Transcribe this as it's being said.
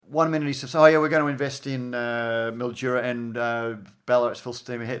one minute he says, "Oh yeah, we're going to invest in Mildura and Ballarat's full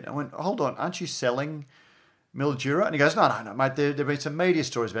steam ahead." I went, "Hold on, aren't you selling Mildura?" And he goes, no, mate, there've been some media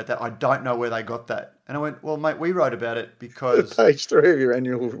stories about that. I don't know where they got that." And I went, "Well, mate, we wrote about it because..." Page 3 of your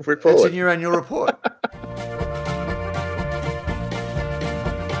annual report. It's in your annual report.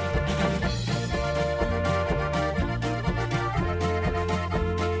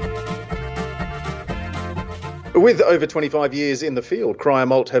 With over 25 years in the field, Cryer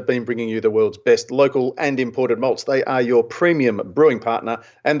Malt have been bringing you the world's best local and imported malts. They are your premium brewing partner,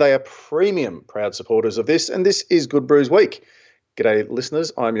 and they are premium proud supporters of this, and this is Good Brews Week. G'day,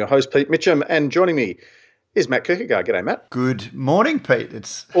 listeners. I'm your host, Pete Mitchum, and joining me is Matt Kierkegaard. G'day, Matt. Good morning, Pete.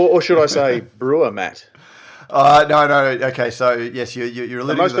 Or should I say Brewer Matt? No. Okay, so yes, you're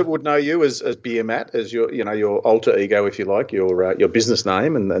alluding most people would know you as Beer Matt, as your alter ego, if you like, your business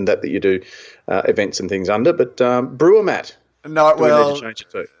name, and that you do events and things under. But Brewer Matt. No, we need to change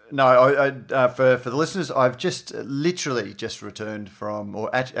it too? No, for the listeners, I've just returned from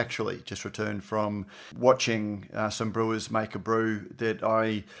watching some brewers make a brew that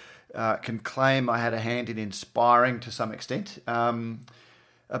I can claim I had a hand in inspiring to some extent.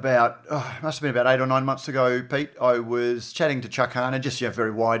 It must have been about 8 or 9 months ago, Pete. I was chatting to Chuck Harner, just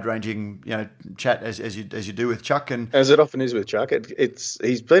very wide-ranging, chat as you do with Chuck, and as it often is with Chuck.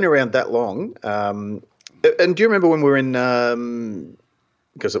 He's been around that long. And do you remember when we were in?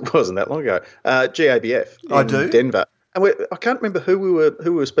 Because it wasn't that long ago. GABF in Denver, and I can't remember who we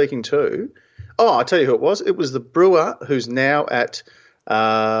were speaking to. Oh, I'll tell you who it was. It was the brewer who's now at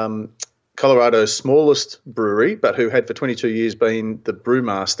Colorado's smallest brewery, but who had for 22 years been the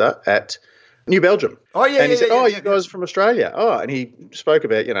brewmaster at New Belgium. Oh, yeah. And he said, you guys are from Australia. Oh, and he spoke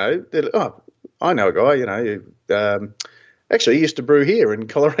about, I know a guy, actually he used to brew here in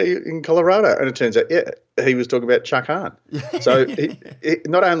Colorado. And it turns out, he was talking about Chuck Hahn. So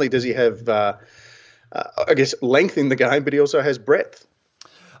not only does he have, length in the game, but he also has breadth.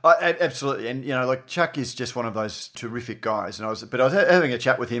 Absolutely, and Chuck is just one of those terrific guys. And I was having a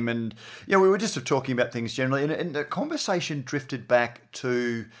chat with him, and we were just talking about things generally, and the conversation drifted back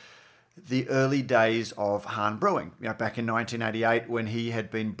to the early days of Hahn Brewing. Back in 1988, when he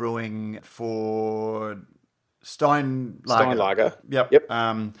had been brewing for Steinlager. Yep.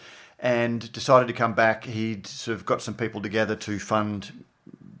 And decided to come back. He'd sort of got some people together to fund,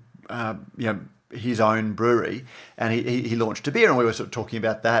 his own brewery, and he launched a beer, and we were sort of talking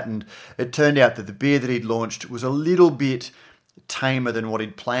about that, and it turned out that the beer that he'd launched was a little bit tamer than what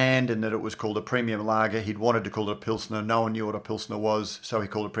he'd planned, and that it was called a premium lager. He'd wanted to call it a Pilsner. No one knew what a Pilsner was, so he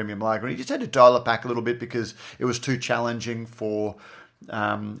called it a premium lager, and he just had to dial it back a little bit because it was too challenging for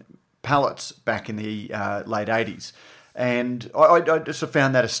palates back in the late 80s. And I just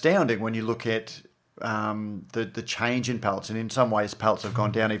found that astounding when you look at the change in palates, and in some ways palates have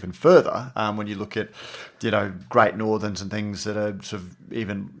gone down even further when you look at Great Northerns and things that are sort of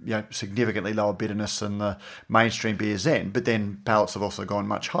even significantly lower bitterness than the mainstream beers then, but then palates have also gone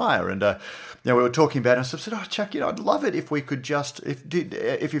much higher. And we were talking about it, and I sort of said, Chuck, I'd love it if we could just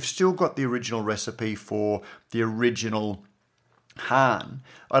if you've still got the original recipe for the original Hahn,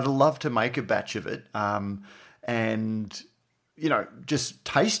 I'd love to make a batch of it and just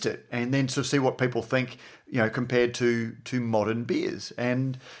taste it and then sort of see what people think, compared to modern beers.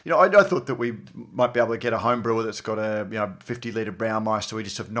 And, I thought that we might be able to get a home brewer that's got a, 50-litre Braumeister. We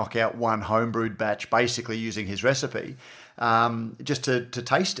just sort of knock out one homebrewed batch, basically using his recipe, just to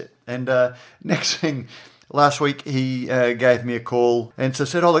taste it. And next thing, last week he gave me a call and so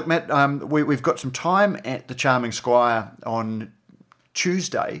said, look, Matt, we've got some time at the Charming Squire on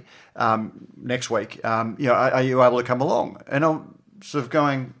Tuesday next week. Are you able to come along? And I'm sort of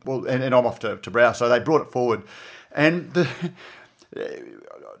going, well, and I'm off to Browse. So they brought it forward. And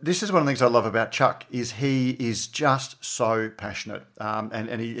this is one of the things I love about Chuck is he is just so passionate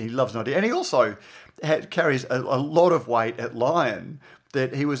and he loves an idea. And he also carries a lot of weight at Lion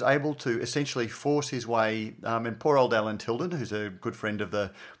that he was able to essentially force his way, and poor old Alan Tilden, who's a good friend of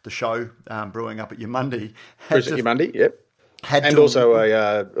the show, brewing up at Yamundi. Yamundi, yep. Also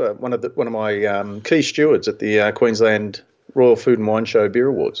one of my key stewards at the Queensland Royal Food and Wine Show Beer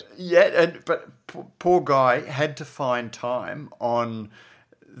Awards. Yeah, but poor guy had to find time on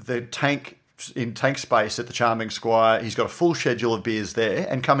the tank space at the Charming Squire. He's got a full schedule of beers there,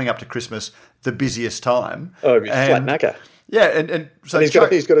 and coming up to Christmas, the busiest time. Oh, flat knacker. Yeah, and so he's got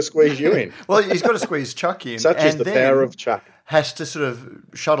to squeeze you in. Well, he's got to squeeze Chuck in. Such is the power of Chuck. has to sort of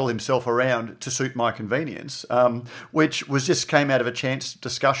shuttle himself around to suit my convenience, which came out of a chance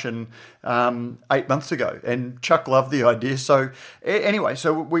discussion 8 months ago. And Chuck loved the idea. So anyway,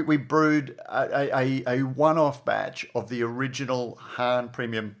 we brewed a one-off batch of the original Hahn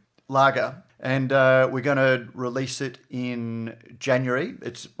Premium Lager. And we're going to release it in January.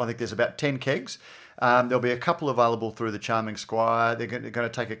 I think there's about 10 kegs. There'll be a couple available through the Charming Squire. They're going to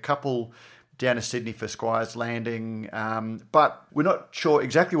take a couple down to Sydney for Squire's Landing, but we're not sure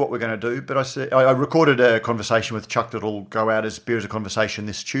exactly what we're going to do. But I recorded a conversation with Chuck that'll go out as Beer as a Conversation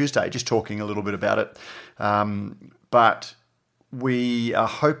this Tuesday, just talking a little bit about it. But we are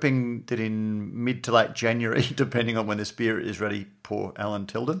hoping that in mid to late January, depending on when this beer is ready, poor Alan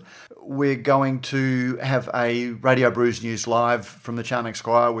Tilden, we're going to have a Radio Brews News Live from the Charming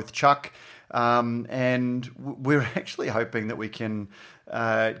Squire with Chuck. And we're actually hoping that we can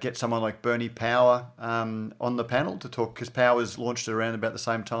get someone like Bernie Power on the panel to talk, because Power's launched it around about the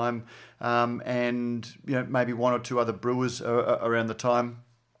same time, and maybe one or two other brewers around the time.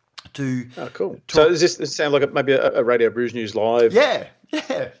 Cool. So does this sound like maybe a Radio Brews News Live? Yeah.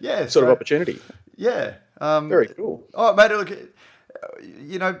 Sort of opportunity. Yeah. Very cool. Oh, mate, look,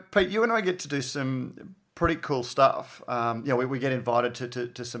 Pete, you and I get to do some pretty cool stuff. We get invited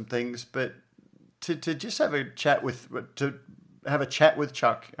to some things, but to just have a chat with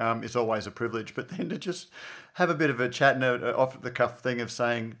Chuck is always a privilege. But then to just have a bit of a chat and an off the cuff thing of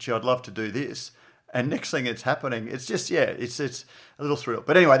saying, "Gee, I'd love to do this," and next thing it's happening. It's just it's a little thrill.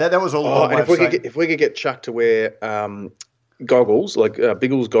 But anyway, that was all. And if we could get Chuck to wear goggles like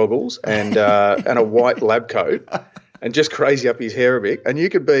Biggles goggles and a white lab coat and just crazy up his hair a bit, and you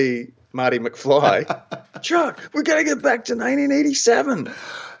could be Marty McFly. Chuck, we're going to get back to 1987.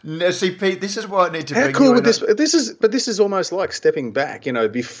 No, see, Pete, this is why I need to. How cool would this? This is almost like stepping back.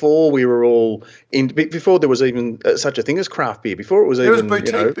 Before we were all before there was even such a thing as craft beer. Before it was even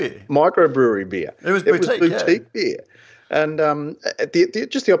boutique beer, microbrewery beer. It was boutique beer, and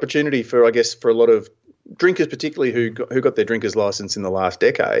just the opportunity for, I guess, for a lot of drinkers, particularly who got their drinker's license in the last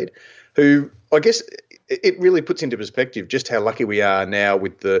decade, who I guess it really puts into perspective just how lucky we are now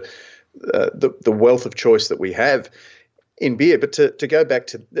with the wealth of choice that we have in beer, but to go back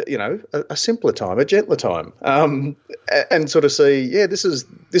to a simpler time, a gentler time, and sort of see, this is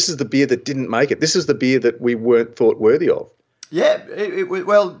the beer that didn't make it. This is the beer that we weren't thought worthy of. Yeah,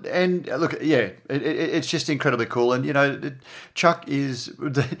 and look, it's just incredibly cool. And Chuck is,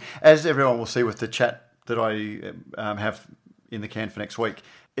 as everyone will see with the chat that I have in the can for next week.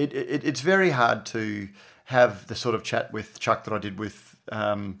 It's very hard to have the sort of chat with Chuck that I did with.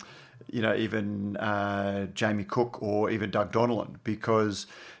 Even Jamie Cook or even Doug Donnellan, because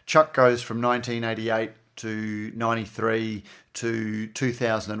Chuck goes from 1988 to 93 to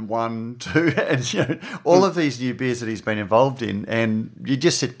 2001 and all of these new beers that he's been involved in, and you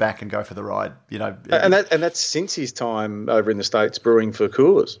just sit back and go for the ride, And that's since his time over in the States brewing for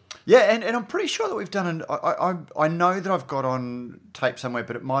Coors. Yeah, and I'm pretty sure that we've done I know that I've got on tape somewhere,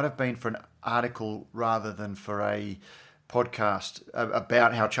 but it might have been for an article rather than for a podcast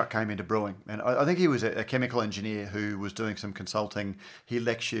about how Chuck came into brewing. And I think he was a chemical engineer who was doing some consulting. He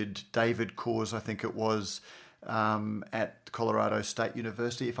lectured David Coors, I think it was, at Colorado State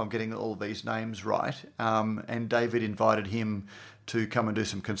University, if I'm getting all of these names right. And David invited him to come and do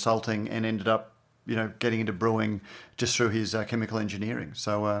some consulting and ended up, getting into brewing just through his chemical engineering.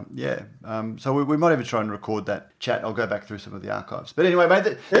 So, so we might even try and record that chat. I'll go back through some of the archives. But anyway,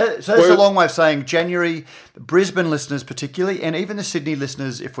 mate, so that's a long way of saying January, Brisbane listeners particularly, and even the Sydney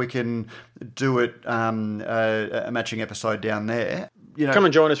listeners, if we can do it, a matching episode down there. Come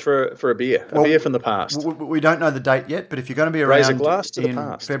and join us for a beer, beer from the past. We don't know the date yet, but if you're going to be around Raise a glass to in the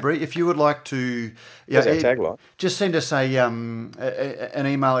past. February, if you would like to, That's our tagline. Just send us an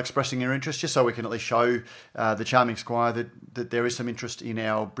email expressing your interest, just so we can at least show the Charming Squire that there is some interest in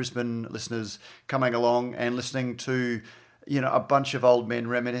our Brisbane listeners coming along and listening to a bunch of old men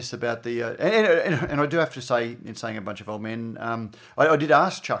reminisce about the and I do have to say, in saying a bunch of old men, I did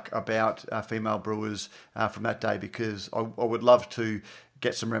ask Chuck about female brewers from that day, because I would love to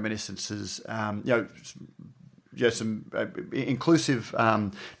get some reminiscences, some inclusive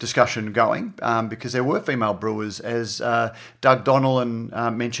discussion going, because there were female brewers, as Doug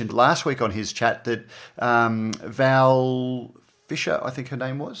Donnellan mentioned last week on his chat, that Val Fisher, I think her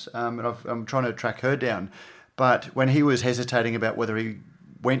name was, and I'm trying to track her down. But when he was hesitating about whether he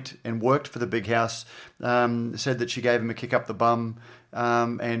went and worked for the Big House, said that she gave him a kick up the bum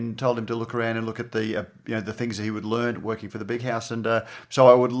and told him to look around and look at the the things that he would learn working for the Big House. And so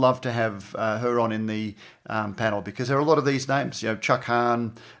I would love to have her on in the panel, because there are a lot of these names, Chuck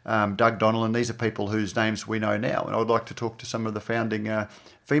Hahn, Doug Donnellan. These are people whose names we know now, and I would like to talk to some of the founding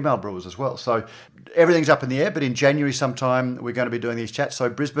female brewers as well. So everything's up in the air, but in January sometime we're going to be doing these chats. So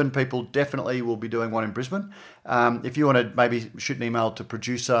Brisbane people definitely will be doing one in Brisbane. If you want to maybe shoot an email to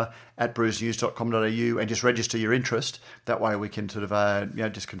producer@brewsnews.com.au and just register your interest, that way we can sort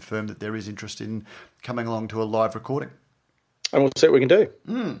of just confirm that there is interest in coming along to a live recording. And we'll see what we can do.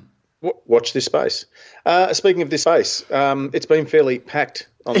 Watch this space. Speaking of this space, it's been fairly packed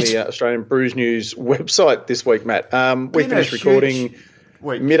on the Australian Brews News website this week, Matt. We finished recording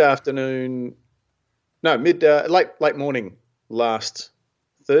mid-afternoon, late morning last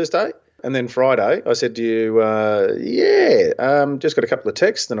Thursday. And then Friday, I said to you, just got a couple of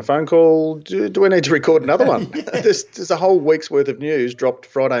texts and a phone call. Do we need to record another one? There's a whole week's worth of news dropped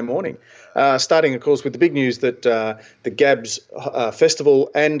Friday morning, starting, of course, with the big news that the Gabs Festival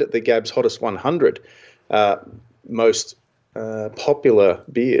and the Gabs Hottest 100 most popular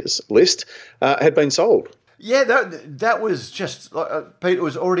beers list had been sold. Yeah, that was just, Pete, it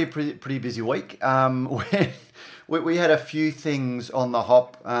was already a pretty busy week. We had a few things on the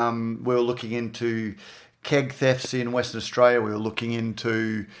hop. We were looking into keg thefts in Western Australia. We were looking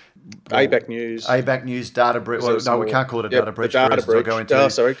into ABAC News. ABAC News data breach. Well, no, we can't call it a data breach. The data breach.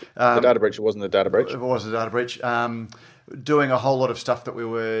 The data breach. It wasn't a data breach. It was a data breach. Doing a whole lot of stuff that we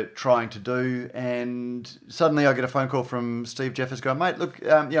were trying to do, and suddenly I get a phone call from Steve Jeffers going, mate, look,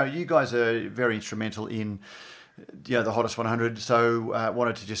 you guys are very instrumental in the Hottest 100, so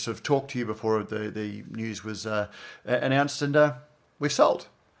wanted to just sort of talk to you before the news was announced, and we've sold.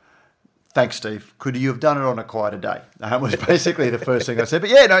 Thanks, Steve. Could you have done it on a quieter day? Was basically the first thing I said.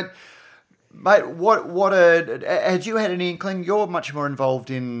 But mate, had you had any inkling? You're much more involved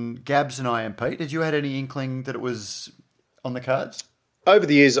in Gabs than I am, Pete. Had you had any inkling that it was on the cards? Over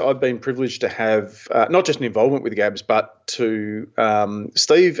the years, I've been privileged to have not just an involvement with Gabs, but to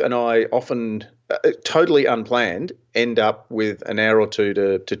Steve and I often, totally unplanned, end up with an hour or two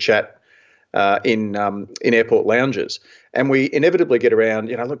to chat in airport lounges. And we inevitably get around,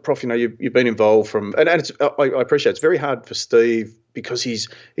 look, Prof, you've been involved from, and it's, I appreciate it's very hard for Steve because he's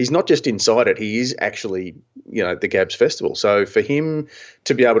not just inside it, he is actually, the Gabs Festival. So for him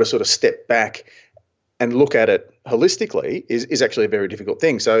to be able to sort of step back and look at it holistically is actually a very difficult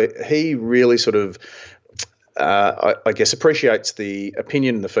thing. So he really sort of, I guess, appreciates the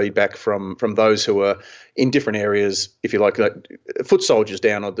opinion and the feedback from those who are in different areas, if you like foot soldiers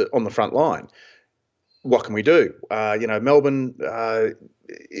down on the front line. What can we do? Melbourne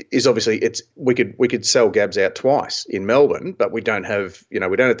is obviously we could sell Gabs out twice in Melbourne, but we don't have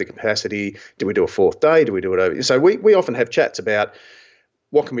the capacity. Do we do a fourth day? Do we do it over? So we often have chats about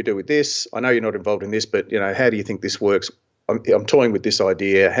what can we do with this? I know you're not involved in this, but how do you think this works? I'm toying with this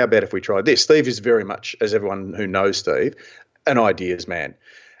idea. How about if we try this? Steve is very much, as everyone who knows Steve, an ideas man.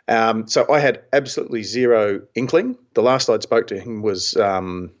 So I had absolutely zero inkling. The last I'd spoke to him was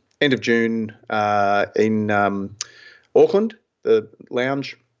end of June in Auckland, the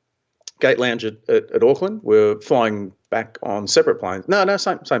Gate Lounge at Auckland. We're flying back on separate planes. No,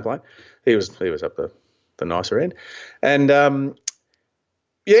 same plane. He was up the nicer end, and there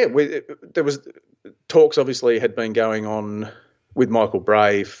was talks. Obviously, had been going on with Michael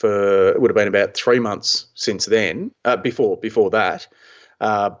Bray for, it would have been about 3 months since then. Before that.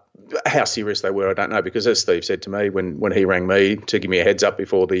 How serious they were, I don't know, because as Steve said to me when he rang me to give me a heads up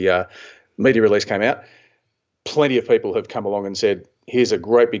before the media release came out, plenty of people have come along and said, here's a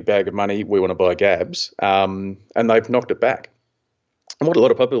great big bag of money, we want to buy Gabs, and they've knocked it back. And what a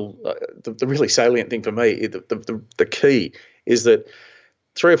lot of people, the really salient thing for me, the key is that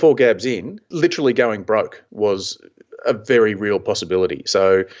 3 or 4 Gabs in, literally going broke was a very real possibility.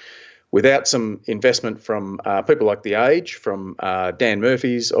 So without some investment from people like The Age, from Dan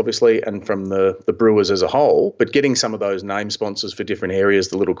Murphy's, obviously, and from the brewers as a whole, but getting some of those name sponsors for different areas,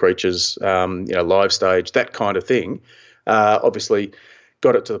 the Little Creatures, Live Stage, that kind of thing, obviously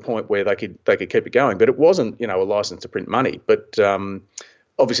got it to the point where they could keep it going. But it wasn't, a license to print money. But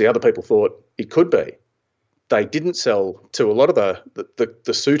obviously other people thought it could be. They didn't sell to a lot of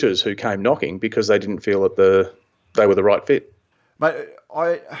the suitors who came knocking because they didn't feel that they were the right fit. Mate,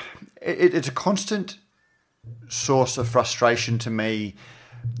 it's a constant source of frustration to me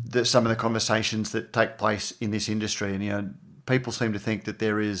that some of the conversations that take place in this industry, and people seem to think that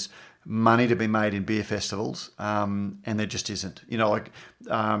there is money to be made in beer festivals, and there just isn't. It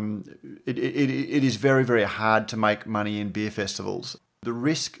is very, very hard to make money in beer festivals. The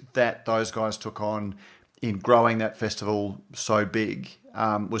risk that those guys took on in growing that festival so big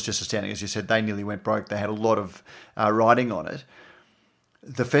was just astounding. As you said, they nearly went broke. They had a lot of riding on it.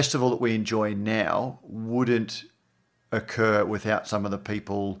 The festival that we enjoy now wouldn't occur without some of the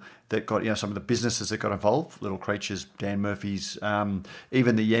people that got, some of the businesses that got involved. Little Creatures, Dan Murphy's,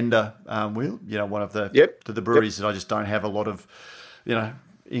 even the Yenda wheel. One of the breweries that I just don't have a lot of,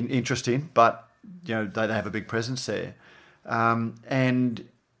 interest in, but they have a big presence there, and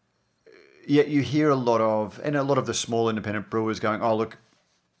yet you hear a lot of the small independent brewers going, "Oh, look,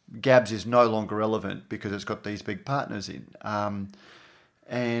 Gabs is no longer relevant because it's got these big partners in,"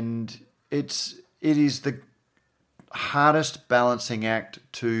 and it is the hardest balancing act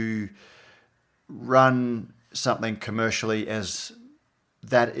to run something commercially as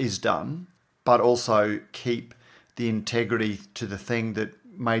that is done, but also keep the integrity to the thing that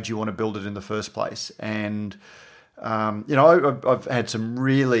made you want to build it in the first place. And I've had some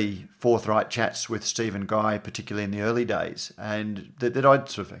really forthright chats with Steve and Guy, particularly in the early days, and that I'd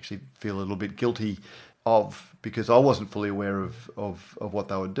sort of actually feel a little bit guilty of, because I wasn't fully aware of what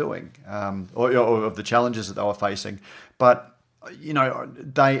they were doing, or of the challenges that they were facing. But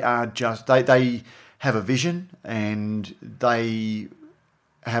they are just they have a vision, and they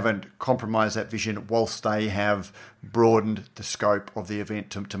haven't compromised that vision whilst they have broadened the scope of the event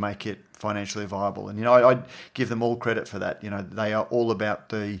to make it financially viable. And I'd give them all credit for that. They are all about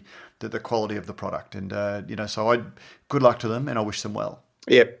the quality of the product, and so good luck to them, and I wish them well.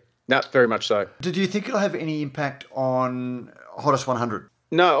 Yeah. No, very much so. Did you think it'll have any impact on Hottest 100?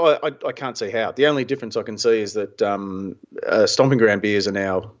 No, I can't see how. The only difference I can see is that Stomping Ground beers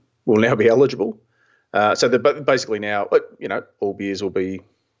will now be eligible. So they're basically now, all beers will be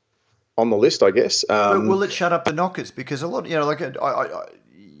on the list, I guess. But will it shut up the knockers? Because a lot, a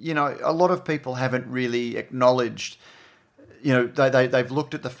lot of people haven't really acknowledged. They've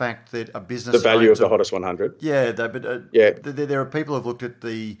looked at the fact that a business, the value of the Hottest 100. Yeah, there are people who've looked at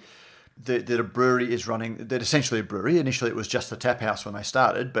that a brewery is running, that essentially a brewery, initially it was just a tap house when they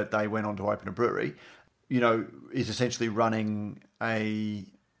started, but they went on to open a brewery, is essentially running a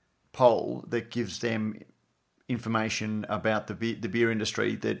poll that gives them information about the beer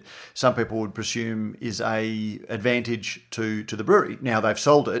industry that some people would presume is a advantage to the brewery. Now they've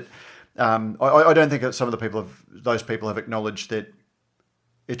sold it. I don't think that some of those people have acknowledged that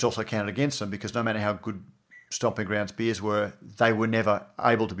it's also counted against them, because no matter how good Stomping Grounds beers were, they were never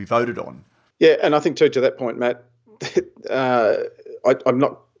able to be voted on. Yeah, and I think too, to that point, Matt, I'm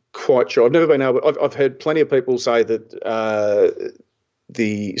not quite sure. I've never been able. I've heard plenty of people say that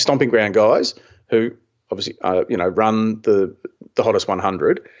the Stomping Ground guys, who obviously run the Hottest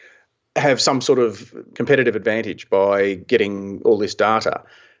 100, have some sort of competitive advantage by getting all this data.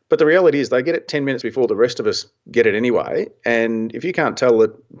 But the reality is they get it 10 minutes before the rest of us get it anyway. And if you can't tell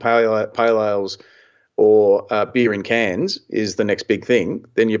that pale ales or beer in cans is the next big thing,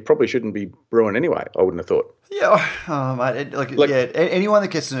 then you probably shouldn't be brewing anyway, I wouldn't have thought. Yeah, mate, anyone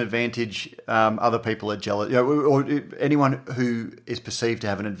that gets an advantage, other people are jealous. Or anyone who is perceived to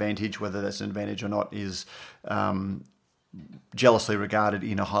have an advantage, whether that's an advantage or not, is jealously regarded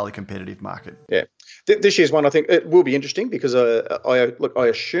in a highly competitive market. Yeah. This year's one, I think it will be interesting, because I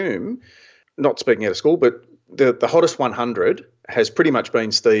assume, not speaking out of school, but the Hottest 100 has pretty much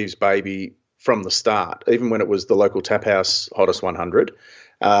been Steve's baby from the start, even when it was the local tap house Hottest 100.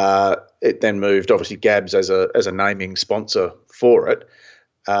 It then moved, obviously, Gabs as a naming sponsor for it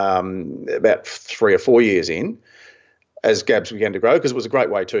about 3 or 4 years in, as Gabs began to grow, because it was a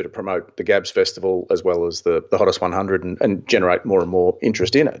great way too to promote the Gabs Festival as well as the Hottest 100 and generate more and more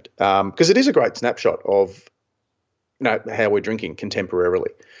interest in it, because it is a great snapshot of how we're drinking contemporarily.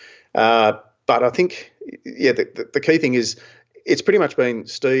 But I think, the key thing is it's pretty much been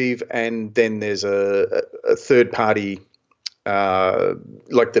Steve, and then there's a third party,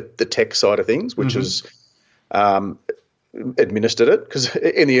 like the tech side of things, which is administered it, because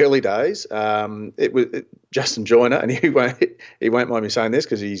in the early days, it was Justin Joyner, and he won't mind me saying this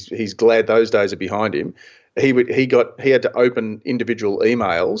because he's glad those days are behind him. He had to open individual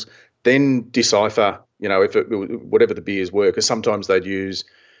emails, then decipher, whatever the beers were, because sometimes they'd use,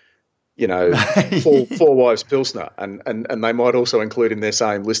 four wives Pilsner, and they might also include in their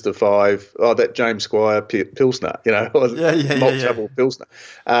same list of 5, that James Squire Pilsner, malt double Pilsner.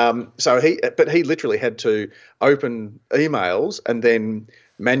 So he literally had to open emails and then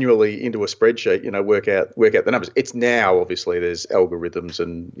manually into a spreadsheet, work out the numbers. It's now, obviously, there's algorithms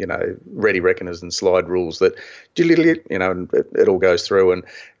and, ready reckoners and slide rules that, and it all goes through and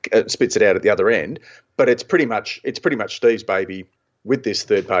it spits it out at the other end. But it's pretty much Steve's baby with this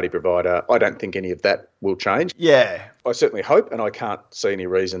third-party provider, I don't think any of that will change. Yeah. I certainly hope, and I can't see any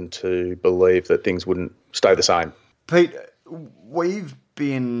reason to believe that things wouldn't stay the same. Pete, we've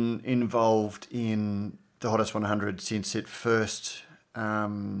been involved in the Hottest 100 since it first,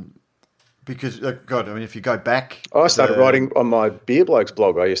 because, God, I mean, if you go back... I started writing on my Beer Blokes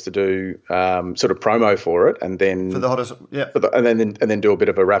blog. I used to do sort of promo for it, and then... For the Hottest, yeah. And then do a bit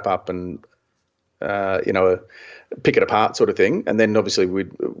of a wrap-up and, pick it apart sort of thing. And then obviously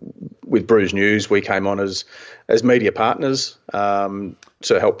with Brews News, we came on as media partners to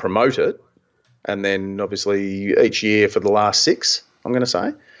help promote it. And then obviously each year for the last 6, I'm going to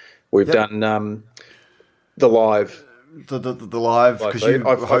say, we've done the live... The live, because you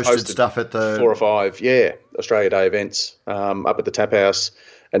hosted stuff at the... 4 or 5, Australia Day events up at the Tap House,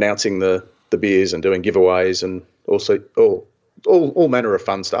 announcing the beers and doing giveaways and also all manner of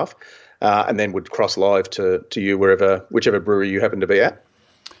fun stuff. And then would cross live to you whichever brewery you happen to be at.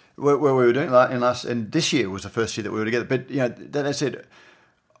 Where we were doing that, and this year was the first year that we were together. But that said,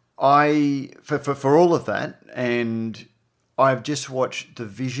 for all of that, and I've just watched the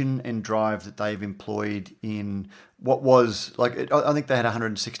vision and drive that they've employed in what was like. I think they had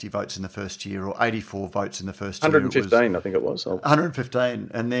 160 votes in the first year, or 84 votes in the first year. 115, I think it was. 115,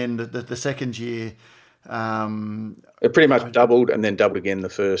 and then the second year, it pretty much doubled, and then doubled again the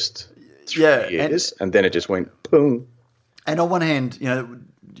first 3 years, and then it just went boom. And on one hand,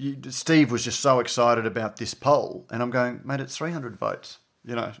 Steve was just so excited about this poll, and I'm going, mate, it's 300 votes.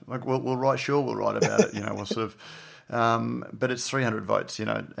 Like we'll write about it. We'll sort of, but it's 300 votes.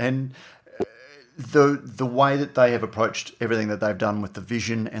 And the way that they have approached everything that they've done with the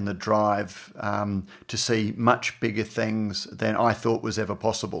vision and the drive to see much bigger things than I thought was ever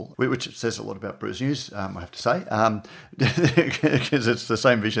possible, which says a lot about Brews News, I have to say, because it's the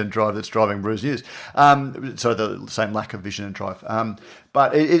same vision and drive that's driving Brews News. So the same lack of vision and drive.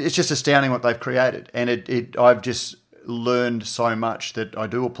 But it's just astounding what they've created, and I've just learned so much that I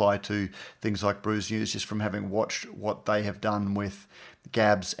do apply to things like Brews News, just from having watched what they have done with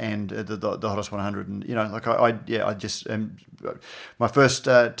Gabs and the Hottest 100, and I just my first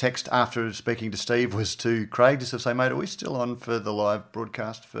text after speaking to Steve was to Craig, just to say, mate, are we still on for the live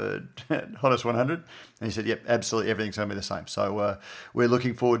broadcast for Hottest 100? And he said, yep, absolutely, everything's going to be the same. So we're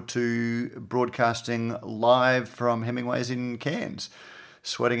looking forward to broadcasting live from Hemingway's in Cairns,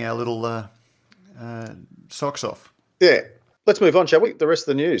 sweating our little socks off. Yeah, let's move on, shall we? The rest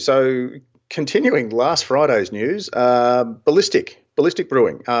of the news. So continuing last Friday's news, Ballistic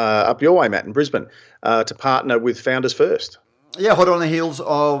Brewing, up your way, Matt, in Brisbane, to partner with Founders First. Yeah, hot on the heels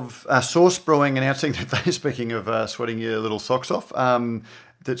of Source Brewing announcing that they, speaking of sweating your little socks off,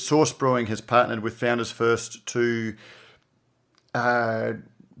 that Source Brewing has partnered with Founders First to go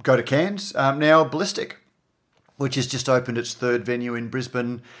to Cairns. Now, Ballistic, which has just opened its 3rd venue in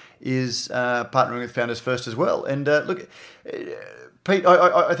Brisbane, is partnering with Founders First as well. And look... Pete,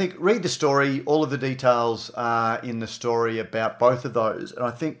 I think read the story. All of the details are in the story about both of those. And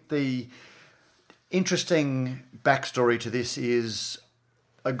I think the interesting backstory to this is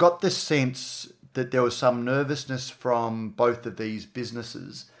I got this sense that there was some nervousness from both of these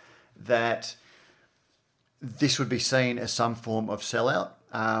businesses that this would be seen as some form of sellout.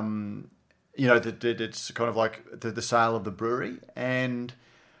 That it's kind of like the sale of the brewery. And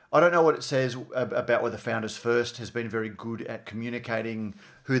I don't know what it says about whether Founders First has been very good at communicating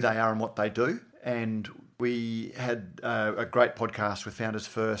who they are and what they do. And we had a great podcast with Founders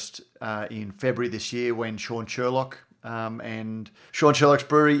First in February this year when Sean Sherlock, and Sean Sherlock's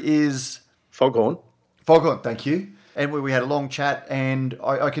brewery is... Foghorn, thank you. And we had a long chat, and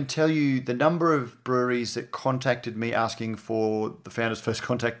I can tell you the number of breweries that contacted me asking for the Founders First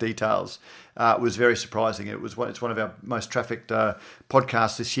contact details was very surprising. It's one of our most trafficked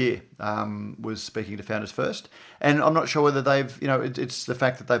podcasts this year, was speaking to Founders First. And I'm not sure whether they've, it's the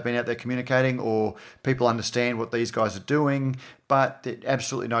fact that they've been out there communicating or people understand what these guys are doing, but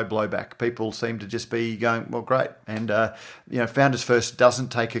absolutely no blowback. People seem to just be going, well, great. And, Founders First doesn't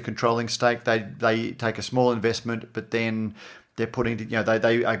take a controlling stake. They take a small investment, but then they're putting,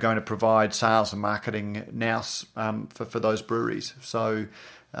 they are going to provide sales and marketing nous for those breweries. So,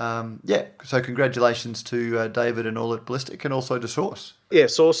 so congratulations to David and all at Ballistic, and also to Source. Yeah,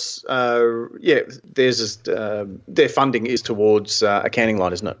 Source, their funding is towards a canning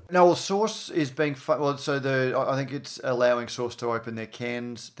line, isn't it? No, well, Source is being... I think it's allowing Source to open their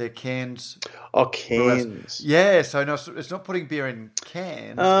cans. Oh, cans. Yeah, so no, it's not putting beer in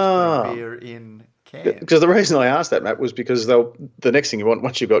cans, it's putting beer in can. Because the reason I asked that, Matt, was because the next thing you want,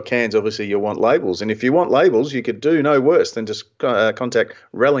 once you've got cans, obviously you want labels. And if you want labels, you could do no worse than just contact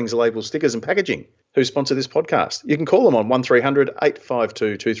Rallings Label Stickers and Packaging, who sponsor this podcast. You can call them on 1300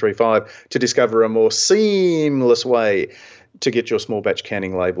 852 235 to discover a more seamless way to get your small batch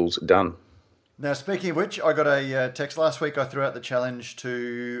canning labels done. Now, speaking of which, I got a text last week. I threw out the challenge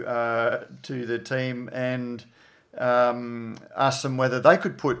to the team and asked them whether they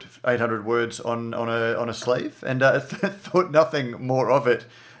could put 800 words on a sleeve, and thought nothing more of it.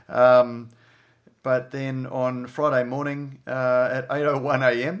 But then on Friday morning at 8:01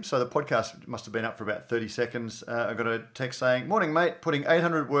 a.m, so the podcast must have been up for about 30 seconds, I got a text saying, "Morning, mate. Putting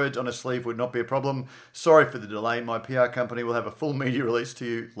 800 words on a sleeve would not be a problem. Sorry for the delay. My PR company will have a full media release to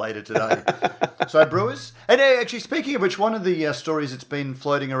you later today." So brewers, and actually speaking of which, one of the stories that's been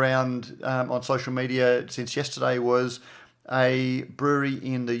floating around on social media since yesterday was a brewery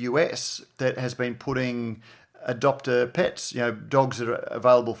in the US that has been putting adopter pets, dogs that are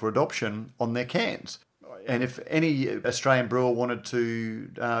available for adoption, on their cans. And if any Australian brewer wanted to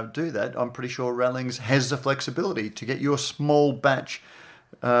do that, I'm pretty sure Rallings has the flexibility to get your small batch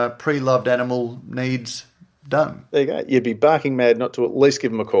pre-loved animal needs done. There you go. You'd be barking mad not to at least give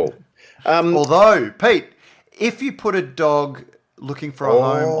them a call. Although, Pete, if you put a dog looking for a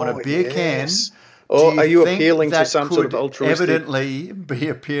home on a beer can, or are you appealing to some sort of altruistic? Evidently, be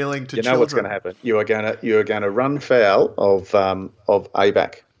appealing to children. You know what's going to happen. You are going to run foul of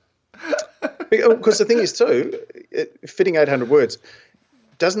ABAC. Because the thing is too, fitting 800 words,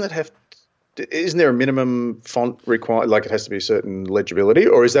 doesn't it have? Isn't there a minimum font required? Like it has to be a certain legibility,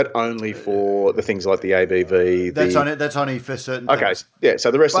 or is that only for the things like the ABV? That's only for certain. Okay, things. Yeah.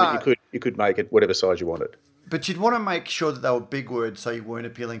 So the rest of it, you could make it whatever size you wanted. But you'd want to make sure that they were big words, so you weren't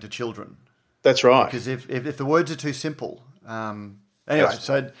appealing to children. That's right. Because if the words are too simple, anyway, that's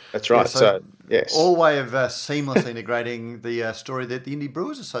right. Yeah, so yes, all way of seamlessly integrating the story that the Indie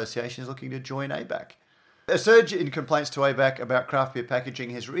Brewers Association is looking to join ABAC. A surge in complaints to ABAC about craft beer packaging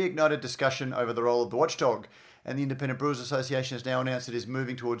has reignited discussion over the role of the watchdog, and the Independent Brewers Association has now announced it is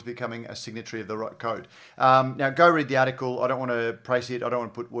moving towards becoming a signatory of the right code. Now, go read the article. I don't want to praise it. I don't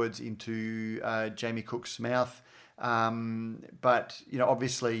want to put words into Jamie Cook's mouth. But,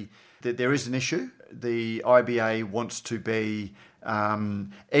 obviously there is an issue. The IBA wants to be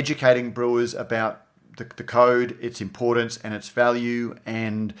educating brewers about the code, its importance and its value,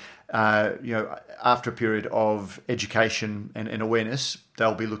 and after a period of education and awareness,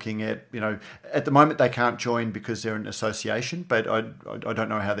 they'll be looking at, at the moment they can't join because they're an association, but I don't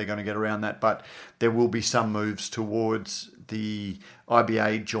know how they're going to get around that, but there will be some moves towards the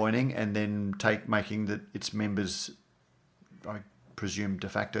IBA joining and then making its members, I presume, de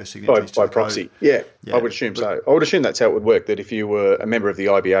facto signatories by proxy. Yeah, I would assume so. I would assume that's how it would work, that if you were a member of the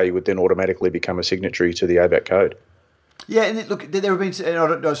IBA, you would then automatically become a signatory to the ABAC code. Yeah, and look, there have been.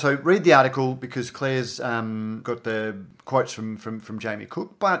 So read the article because Claire's got the quotes from Jamie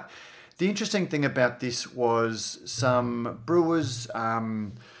Cook. But the interesting thing about this was some brewers,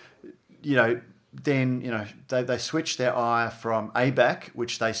 they switched their eye from ABAC,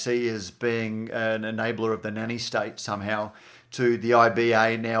 which they see as being an enabler of the nanny state somehow, to the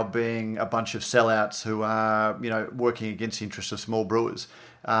IBA now being a bunch of sellouts who are, working against the interests of small brewers.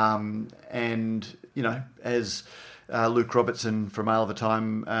 As Luke Robertson from Ale of the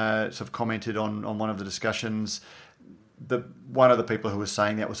Time sort of commented on one of the discussions, one of the people who was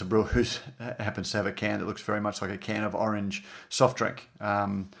saying that was a brewer who happens to have a can that looks very much like a can of orange soft drink.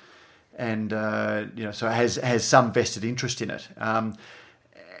 So it has some vested interest in it.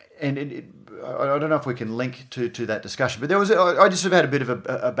 I don't know if we can link to that discussion, but I just have had a bit of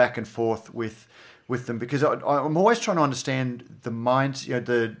a back and forth with them because I'm always trying to understand the minds,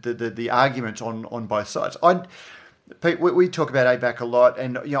 the arguments on both sides. Pete, we talk about ABAC a lot,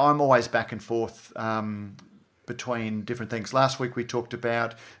 and I'm always back and forth between different things. Last week we talked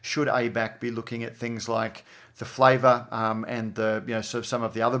about should ABAC be looking at things like the flavour and the sort of some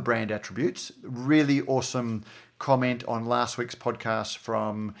of the other brand attributes. Really awesome comment on last week's podcast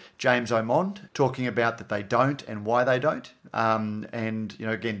from James Omond talking about that they don't and why they don't.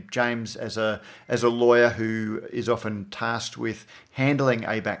 Again, James as a lawyer who is often tasked with handling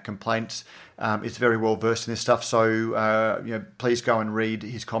ABAC complaints is very well versed in this stuff. So please go and read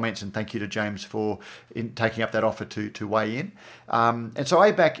his comments, and thank you to James for taking up that offer to weigh in. And so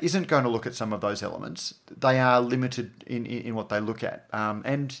ABAC isn't going to look at some of those elements. They are limited in what they look at.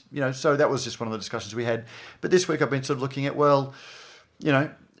 So that was just one of the discussions we had. But this week I've been sort of looking at,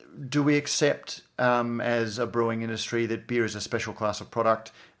 do we accept as a brewing industry that beer is a special class of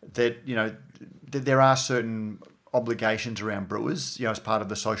product, that there are certain obligations around brewers, as part of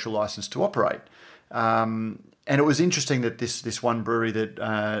the social license to operate. And it was interesting that this one brewery that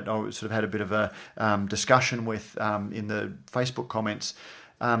I sort of had a bit of a discussion with in the Facebook comments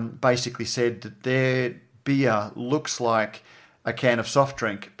basically said that their beer looks like a can of soft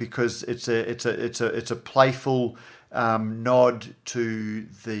drink because it's a playful nod to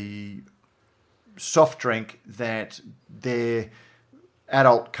the soft drink that their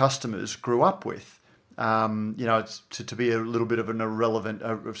adult customers grew up with. It's to be a little bit of an irreverent,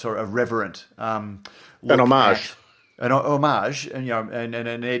 an homage, an homage, and and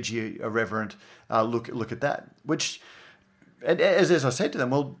an edgy, irreverent look at that. Which, and as I said to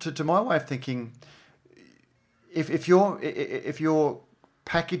them, well, to my way of thinking, if you're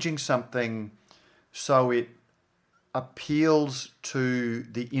packaging something so it appeals to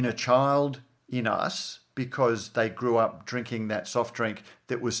the inner child in us because they grew up drinking that soft drink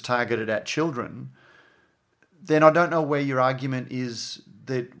that was targeted at children, then I don't know where your argument is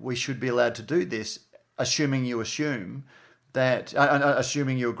that we should be allowed to do this, assuming you agree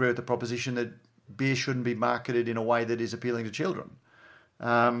with the proposition that beer shouldn't be marketed in a way that is appealing to children.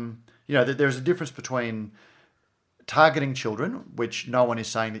 That there's a difference between targeting children, which no one is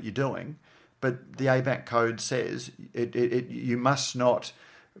saying that you're doing, but the ABAC code says you must not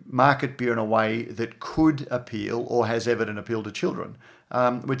market beer in a way that could appeal or has evident appeal to children,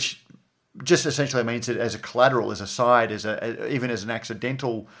 which just essentially means that as a collateral, as a side, even as an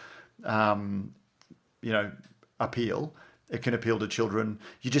accidental, appeal, it can appeal to children.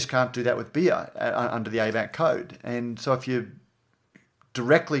 You just can't do that with beer under the ABAC code. And so if you're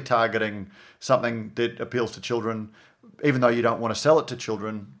directly targeting something that appeals to children, even though you don't want to sell it to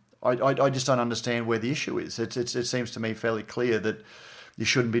children, I just don't understand where the issue is. It seems to me fairly clear that you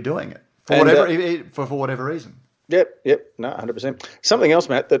shouldn't be doing it for whatever reason. Yep, no, 100%. Something else,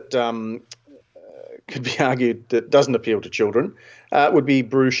 Matt, that could be argued that doesn't appeal to children would be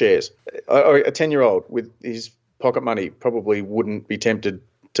brew shares. A 10-year-old with his pocket money probably wouldn't be tempted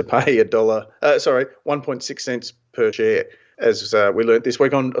to pay 1.6 cents per share. As we learnt this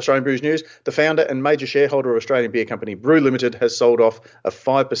week on Australian Brews News, the founder and major shareholder of Australian beer company Brew Limited has sold off a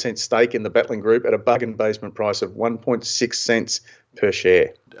 5% stake in the Battling Group at a bargain basement price of 1.6 cents per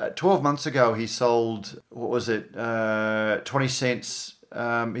share. 12 months ago, he sold, 20 cents.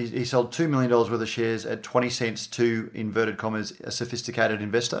 He sold $2 million worth of shares at 20 cents to, inverted commas, a sophisticated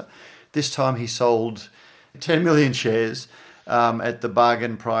investor. This time he sold 10 million shares at the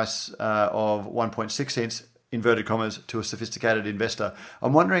bargain price of 1.6 cents, inverted commas, to a sophisticated investor.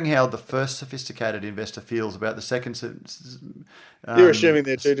 I'm wondering how the first sophisticated investor feels about the second. You're assuming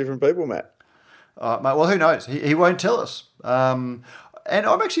they're two different people, Matt. Well, who knows? He won't tell us. And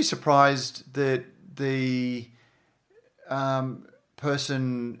I'm actually surprised that the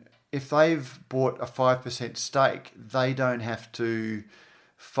person, if they've bought a 5% stake, they don't have to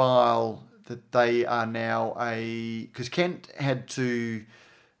file that they are now because Kent had to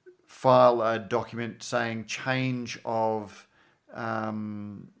file a document saying change of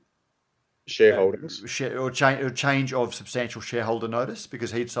shareholdings or change of substantial shareholder notice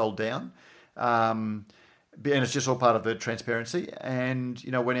because he'd sold down. And it's just all part of the transparency. And,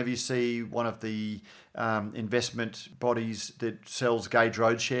 whenever you see one of the investment bodies that sells Gage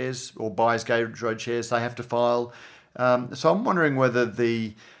Road shares or buys Gage Road shares, they have to file. So I'm wondering whether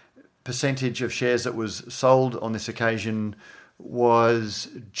the percentage of shares that was sold on this occasion was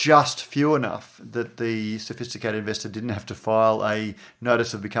just few enough that the sophisticated investor didn't have to file a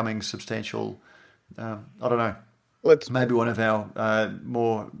notice of becoming substantial. I don't know. Maybe one of our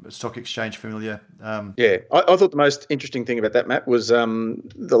more stock exchange familiar. I thought the most interesting thing about that, Matt, was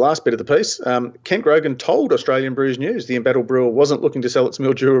the last bit of the piece. Kent Grogan told Australian Brews News the embattled brewer wasn't looking to sell its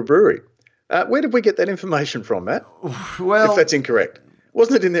Mildura brewery. Where did we get that information from, Matt? Well, if that's incorrect.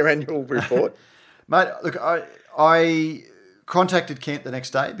 Wasn't it in their annual report? Mate, look, I contacted Kent the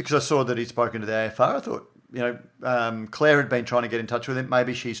next day because I saw that he'd spoken to the AFR. I thought, Claire had been trying to get in touch with him.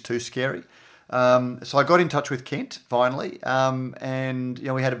 Maybe she's too scary. So I got in touch with Kent finally, and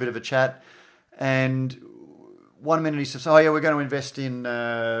we had a bit of a chat. And 1 minute he says, "Oh yeah, we're going to invest in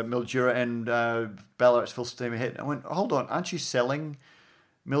Mildura and Ballarat's full steam ahead." I went, "Hold on, aren't you selling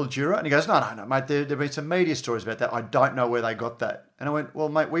Mildura?" And he goes, "No, mate. There've been some media stories about that. I don't know where they got that." And I went, "Well,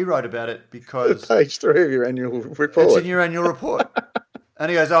 mate, we wrote about it because page 3 of your annual report. It's in your annual report." And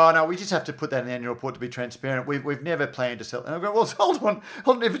he goes, "Oh no, we just have to put that in the annual report to be transparent. We've never planned to sell." And I go, "Well, hold on.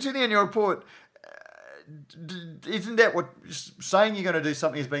 If it's in the annual report, isn't that what saying you're going to do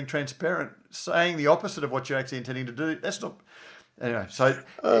something is being transparent? Saying the opposite of what you're actually intending to do, that's not." Anyway, so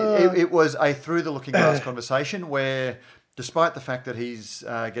it was a through the looking glass conversation where, despite the fact that he's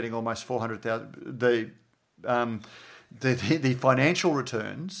getting almost 400,000, the financial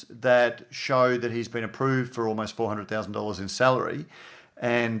returns that show that he's been approved for almost $400,000 in salary,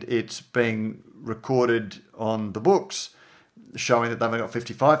 and it's being recorded on the books showing that they've only got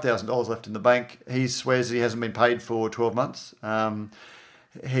 $55,000 left in the bank. He swears that he hasn't been paid for 12 months.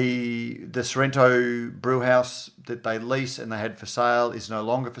 The Sorrento brew house that they lease and they had for sale is no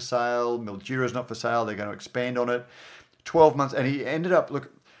longer for sale. Mildura is not for sale. They're going to expand on it. 12 months. And he ended up,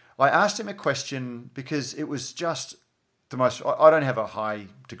 look, I asked him a question because it was just the most, I don't have a high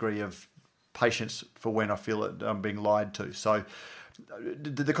degree of patience for when I feel that I'm being lied to. So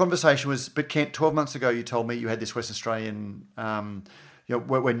the conversation was, but Kent, 12 months ago you told me you had this Western Australian,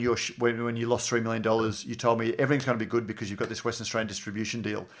 when you lost $3 million, you told me everything's going to be good because you've got this Western Australian distribution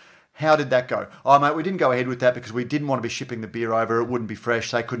deal. How did that go? Oh, mate, we didn't go ahead with that because we didn't want to be shipping the beer over. It wouldn't be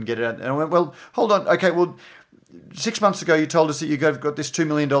fresh. They couldn't get it out. And I went, well, hold on. Okay, well, 6 months ago you told us that you got this $2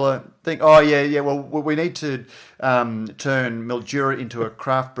 million thing. Oh, yeah. Well, we need to turn Mildura into a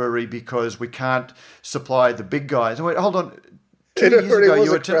craft brewery because we can't supply the big guys. I went, hold on. 2 years ago,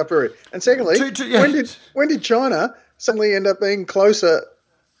 you were a craft brewery. And secondly, when did China suddenly end up being closer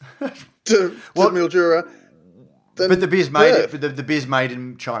to Mildura? But the beer's made. The beer's made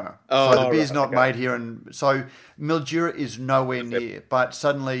in China. Oh, so the beer's not made here, and so Mildura is nowhere near. But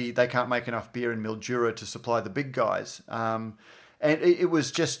suddenly they can't make enough beer in Mildura to supply the big guys, and it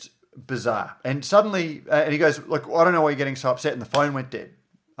was just bizarre. And suddenly, and he goes, "Look, I don't know why you're getting so upset." And the phone went dead.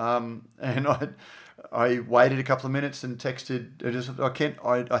 And I waited a couple of minutes and texted, Kent,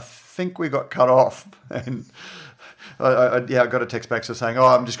 I think we got cut off. And I got a text back saying,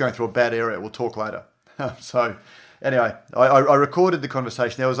 I'm just going through a bad area. We'll talk later. So anyway, I recorded the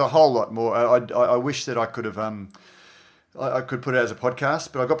conversation. There was a whole lot more. I wish that I could have, I could put it as a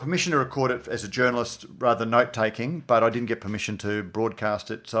podcast, but I got permission to record it as a journalist rather than note-taking, but I didn't get permission to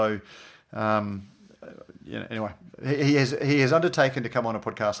broadcast it. So, anyway, he has undertaken to come on a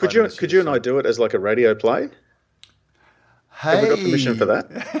podcast. Could you and I do it as like a radio play? Hey, have we got permission for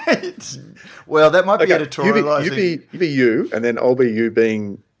that? Well, that might be editorialising. You be you, and then I'll be you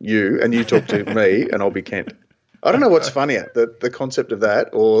being you, and you talk to me, and I'll be Kent. I don't know what's funnier, the concept of that,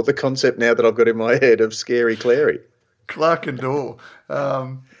 or the concept now that I've got in my head of Scary Clary. Clark and Dorr.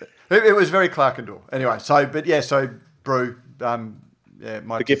 It was very Clark and Dorr. Anyway, so brew.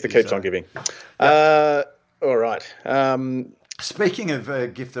 The gift that keeps on giving. All right. Speaking of a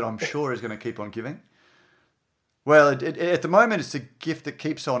gift that I'm sure is going to keep on giving. Well, at the moment, it's a gift that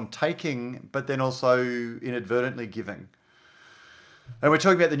keeps on taking, but then also inadvertently giving. And we're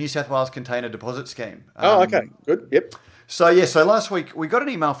talking about the New South Wales Container Deposit Scheme. Okay. Good. Yep. So last week we got an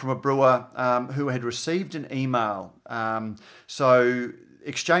email from a brewer who had received an email. So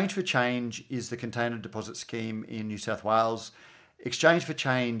Exchange for Change is the Container Deposit Scheme in New South Wales. Exchange for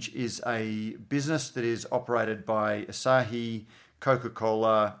Change is a business that is operated by Asahi,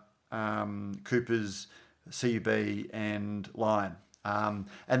 Coca-Cola, Coopers, CUB and Lion. And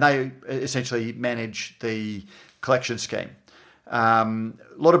they essentially manage the collection scheme. A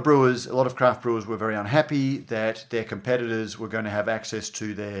lot of craft brewers were very unhappy that their competitors were going to have access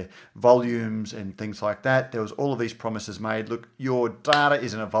to their volumes and things like that. There was all of these promises made. Look, your data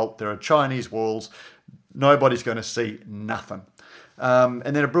is in a vault. There are Chinese walls. Nobody's going to see nothing.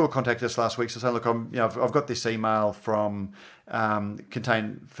 And then a brewer contacted us last week saying, look, I've got this email from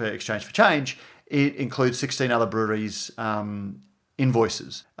Contain for Exchange for Change. It includes 16 other breweries'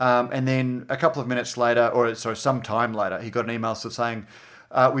 invoices. And then a couple of minutes later, some time later, he got an email saying,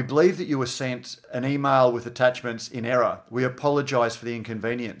 we believe that you were sent an email with attachments in error. We apologise for the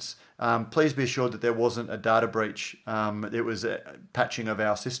inconvenience. Please be assured that there wasn't a data breach. It was a patching of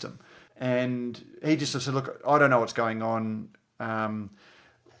our system. And he just said, look, I don't know what's going on.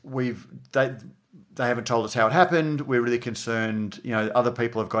 They haven't told us how it happened. We're really concerned. Other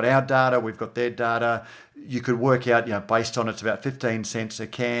people have got our data. We've got their data. You could work out, based on it's about 15 cents a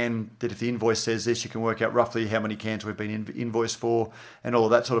can, that if the invoice says this, you can work out roughly how many cans we've been invoiced for and all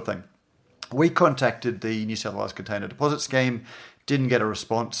of that sort of thing. We contacted the New South Wales Container Deposit Scheme, didn't get a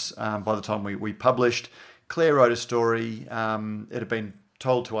response by the time we published. Claire wrote a story. It had been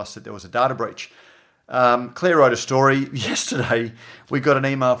told to us that there was a data breach. Claire wrote a story. Yesterday, we got an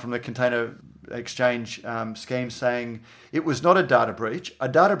email from the Container Exchange scheme saying it was not a data breach. A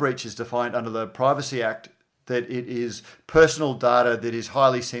data breach is defined under the Privacy Act that it is personal data that is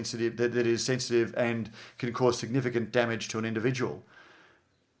highly sensitive, that is sensitive and can cause significant damage to an individual.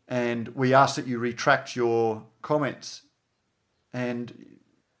 And we ask that you retract your comments. And,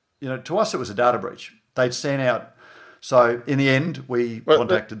 to us it was a data breach. They'd sent out. So in the end, we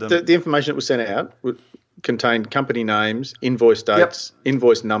contacted them. The information that was sent out contained company names, invoice dates,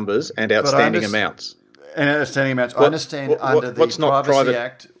 invoice numbers, and outstanding amounts. And outstanding amounts. I understand under the what's not Privacy private?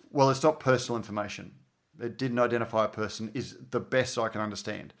 Act, well, it's not personal information. It didn't identify a person is the best I can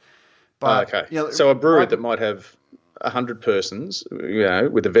understand. But, Okay. you know, So a brewery that might have 100 persons,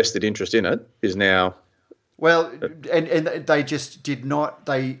 with a vested interest in it, is now... Well, and they just did not.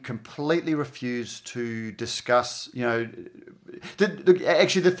 They completely refused to discuss. Actually,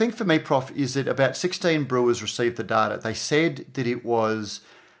 the thing for me, Prof, is that about 16 brewers received the data. They said that it was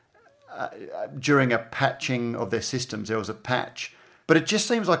during a patching of their systems. There was a patch, but it just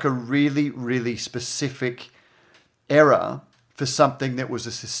seems like a really, really specific error for something that was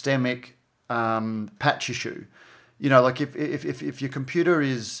a systemic patch issue. Like if your computer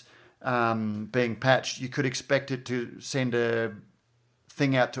is being patched, you could expect it to send a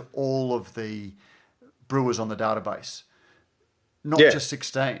thing out to all of the brewers on the database, not just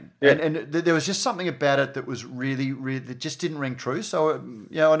 16. Yeah. And there was just something about it that was really, really, that just didn't ring true. So,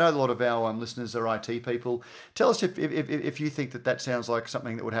 I know a lot of our listeners are IT people. Tell us if you think that sounds like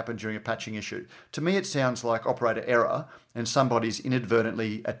something that would happen during a patching issue. To me, it sounds like operator error, and somebody's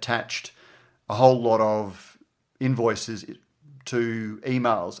inadvertently attached a whole lot of invoices to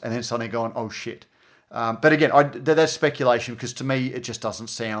emails and then suddenly going, oh shit. But again, that's speculation, because to me it just doesn't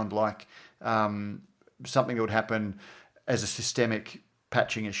sound like something that would happen as a systemic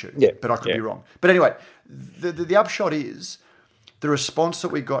patching issue. Yeah. But I could be wrong. But anyway, the upshot is the response that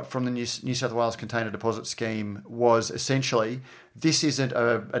we got from the New South Wales Container Deposit Scheme was essentially, this isn't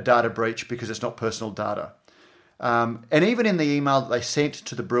a data breach because it's not personal data. And even in the email that they sent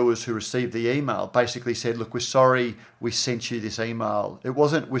to the brewers who received the email, basically said, look, we're sorry we sent you this email. It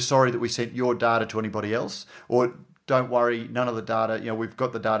wasn't, we're sorry that we sent your data to anybody else, or don't worry, none of the data, we've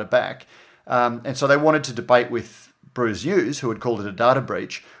got the data back. And so they wanted to debate with Brewers News, who had called it a data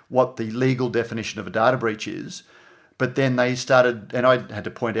breach, what the legal definition of a data breach is. But then they started, and I had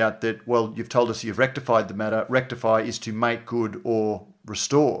to point out that, well, you've told us you've rectified the matter. Rectify is to make good or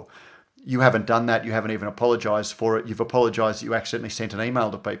restore. You haven't done that. You haven't even apologised for it. You've apologised that you accidentally sent an email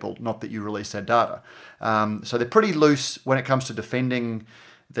to people, not that you released their data. So they're pretty loose when it comes to defending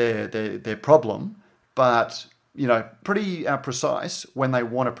their problem, but pretty precise when they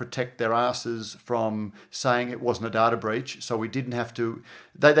want to protect their asses from saying it wasn't a data breach. So we didn't have to.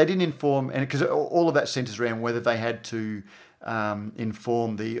 They didn't inform, and because all of that centres around whether they had to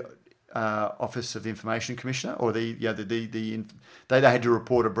inform the Office of the Information Commissioner, or they had to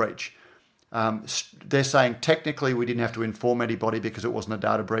report a breach. They're saying technically we didn't have to inform anybody because it wasn't a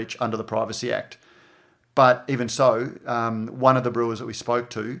data breach under the Privacy Act. But even so, one of the brewers that we spoke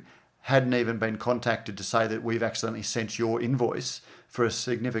to hadn't even been contacted to say that we've accidentally sent your invoice for a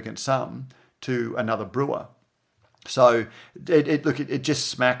significant sum to another brewer. So it just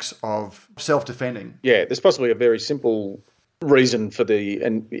smacks of self-defending. Yeah, there's possibly a very simple reason for the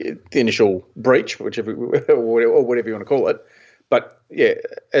initial breach, or whatever you want to call it. But yeah,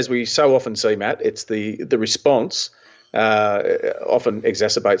 as we so often see, Matt, it's the response often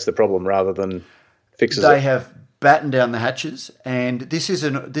exacerbates the problem rather than fixes it. They have battened down the hatches, and this is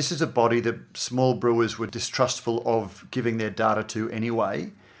a body that small brewers were distrustful of giving their data to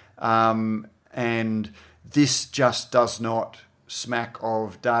anyway, and this just does not smack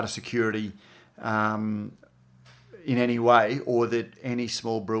of data security in any way, or that any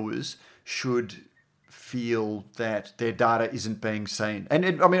small brewers should feel that their data isn't being seen. And I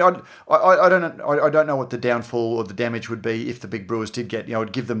don't know what the downfall or the damage would be if the big brewers did get,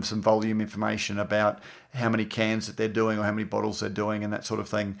 it'd give them some volume information about how many cans that they're doing or how many bottles they're doing and that sort of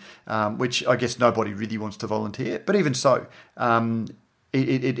thing, which I guess nobody really wants to volunteer. But even so,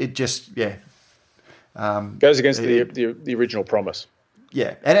 it just, goes against the original promise.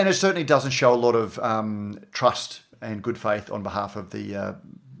 Yeah, and it certainly doesn't show a lot of trust and good faith on behalf of the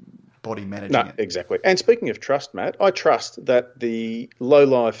body managing it. Exactly. And speaking of trust, Matt, I trust that the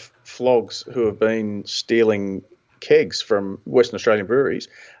lowlife flogs who have been stealing kegs from Western Australian breweries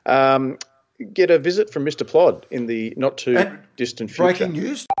get a visit from Mr. Plod in the not too distant future. Breaking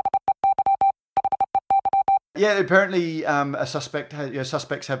news. Yeah, apparently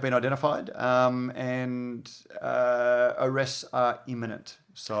suspects have been identified and arrests are imminent.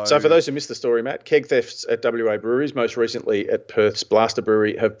 So for those who missed the story, Matt, keg thefts at WA breweries, most recently at Perth's Blaster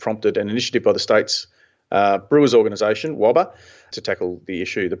Brewery, have prompted an initiative by the state's brewers organisation, WABA, to tackle the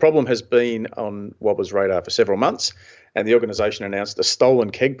issue. The problem has been on WABA's radar for several months, and the organisation announced a stolen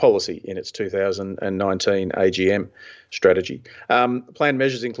keg policy in its 2019 AGM strategy. Planned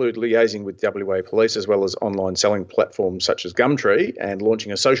measures include liaising with WA Police as well as online selling platforms such as Gumtree, and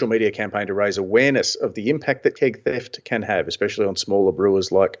launching a social media campaign to raise awareness of the impact that keg theft can have, especially on smaller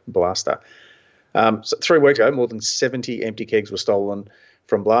brewers like Blaster. So 3 weeks ago, more than 70 empty kegs were stolen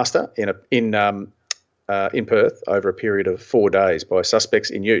from Blaster in in Perth over a period of 4 days by suspects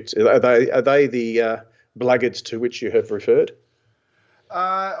in utes. Are they the blackguards to which you have referred?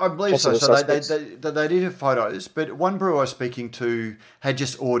 I believe Possible so. So suspects? they did have photos, but one brewer I was speaking to had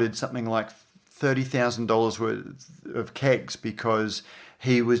just ordered something like $30,000 worth of kegs because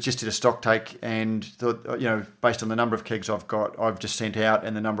he was just did a stock take and thought, based on the number of kegs I've just sent out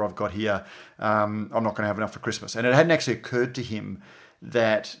and the number I've got here, I'm not going to have enough for Christmas. And it hadn't actually occurred to him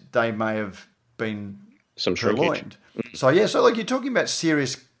that they may have been Some shrinkage. So like you're talking about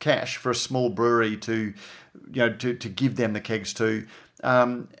serious cash for a small brewery to give them the kegs to.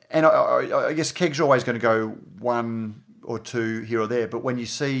 And I guess kegs are always going to go one or two here or there. But when you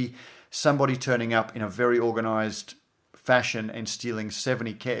see somebody turning up in a very organised fashion and stealing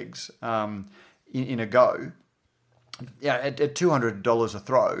 70 kegs in a go, at $200 a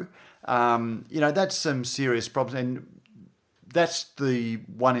throw, that's some serious problems. And that's the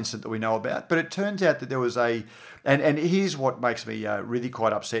one incident that we know about. But it turns out that there was and here's what makes me really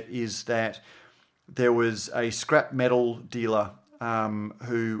quite upset is that there was a scrap metal dealer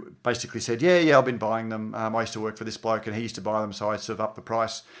who basically said, yeah, I've been buying them. I used to work for this bloke and he used to buy them, so I sort of upped the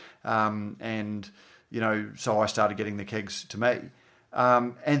price. So I started getting the kegs to me.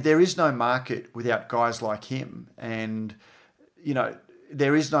 And there is no market without guys like him. And,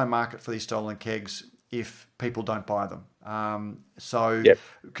 there is no market for these stolen kegs if people don't buy them.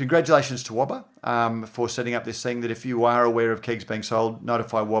 Congratulations to Wobber for setting up this thing that if you are aware of kegs being sold,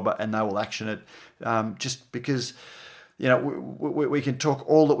 notify Wobber and they will action it. Just because, we can talk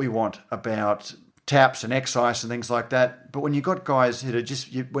all that we want about taps and excise and things like that, but when you've got guys that are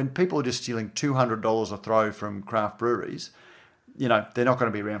when people are just stealing $200 a throw from craft breweries, they're not going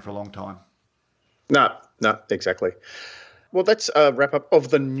to be around for a long time. No, exactly. Well, that's a wrap-up of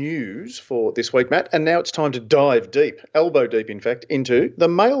the news for this week, Matt. And now it's time to dive deep, elbow deep, in fact, into the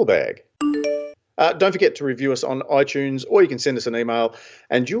mailbag. Don't forget to review us on iTunes, or you can send us an email,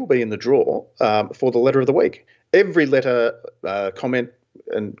 and you'll be in the draw for the letter of the week. Every letter, comment,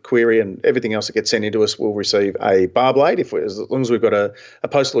 and query and everything else that gets sent into us will receive a bar blade, as long as we've got a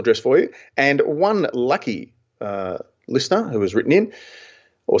postal address for you. And one lucky listener who has written in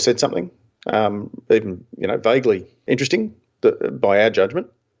or said something, even vaguely interesting by our judgment,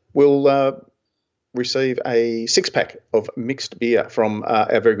 will receive a 6-pack of mixed beer from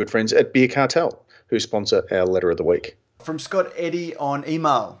our very good friends at Beer Cartel, who sponsor our letter of the week. From Scott Eddy on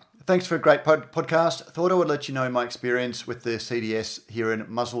email. Thanks for a great podcast. Thought I would let you know my experience with the CDS here in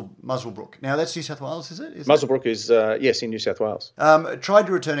Muswellbrook. Now, that's New South Wales, is it? Muswellbrook is, yes, in New South Wales. Tried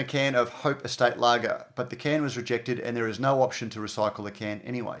to return a can of Hope Estate Lager, but the can was rejected and there is no option to recycle the can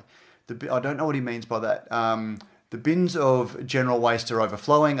anyway. I don't know what he means by that. The bins of general waste are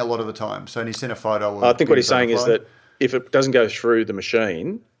overflowing a lot of the time. So he sent a photo of I think what he's saying is that if it doesn't go through the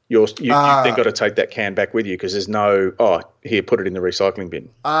machine, you've then got to take that can back with you because there's no, here, put it in the recycling bin.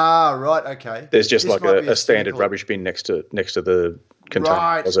 Right, okay. There's just like a standard rubbish bin next to the container.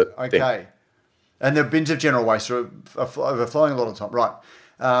 Right, okay. And the bins of general waste are overflowing a lot of the time. Right.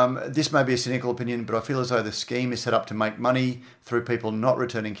 This may be a cynical opinion, but I feel as though the scheme is set up to make money through people not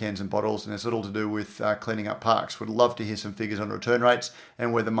returning cans and bottles, and it's little to do with cleaning up parks. Would love to hear some figures on return rates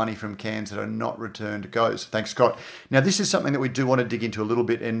and where the money from cans that are not returned goes. Thanks, Scott. Now, this is something that we do want to dig into a little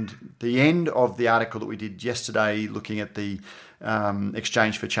bit, and the end of the article that we did yesterday looking at the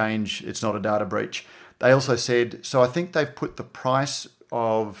exchange for change, it's not a data breach. They also said, so I think they've put the price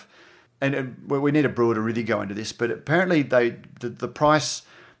of, and we need a brewer to really go into this, but apparently the price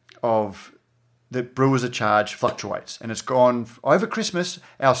of the brewers are charged fluctuates, and it's gone over Christmas.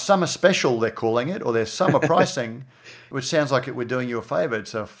 Our summer special, they're calling it, or their summer pricing, which sounds like we're doing you a favour.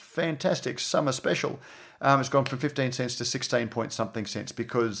 It's a fantastic summer special. It's gone from 15 cents to 16 point something cents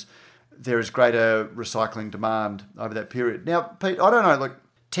because there is greater recycling demand over that period. Now, Pete, I don't know, like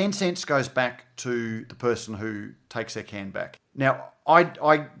 10 cents goes back to the person who takes their can back. Now,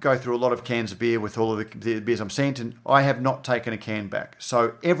 I go through a lot of cans of beer with all of the beers I'm sent, and I have not taken a can back.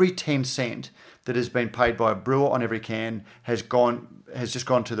 So every 10 cent that has been paid by a brewer on every can has just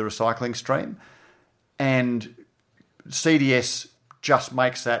gone to the recycling stream, and CDS just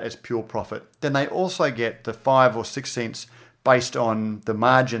makes that as pure profit. Then they also get the 5 or 6 cents based on the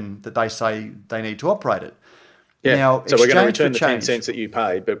margin that they say they need to operate it. Yeah, now, so we're going to return the 10 cents that you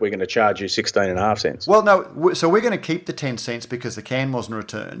paid, but we're going to charge you 16.5 cents. Well, no, so we're going to keep the 10 cents because the can wasn't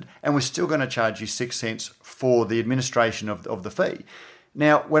returned, and we're still going to charge you 6 cents for the administration of the fee.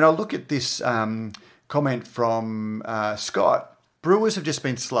 Now, when I look at this comment from Scott, brewers have just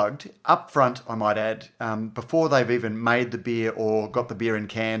been slugged up front, I might add, before they've even made the beer or got the beer in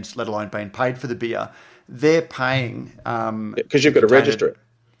cans, let alone been paid for the beer. They're paying... Because you've got to register it.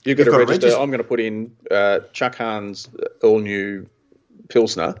 You've got to register. I'm going to put in Chuck Hahn's all-new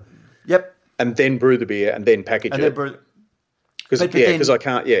Pilsner. Yep. And then brew the beer and then package it. Because I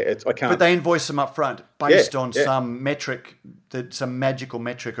can't. Yeah, I can't. But they invoice them up front based on some metric, some magical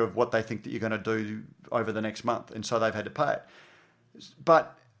metric of what they think that you're going to do over the next month, and so they've had to pay it.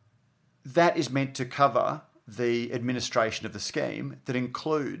 But that is meant to cover the administration of the scheme that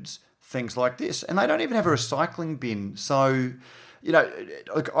includes things like this, and they don't even have a recycling bin. So, you know,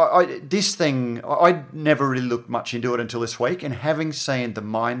 look, I never really looked much into it until this week, and having seen the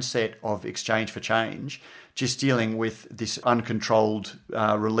mindset of Exchange for Change, just dealing with this uncontrolled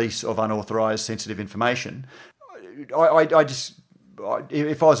release of unauthorised sensitive information, if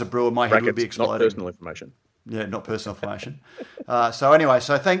I was a brewer, my head would be exploding. Not personal information. Yeah, not personal information. So anyway,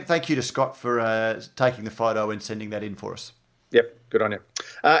 thank you to Scott for taking the photo and sending that in for us. Yep, good on you.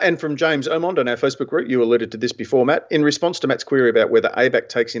 And from James Omond on our Facebook group, you alluded to this before, Matt. In response to Matt's query about whether ABAC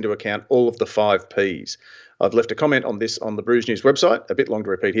takes into account all of the 5 Ps, I've left a comment on this on the Brews News website, a bit long to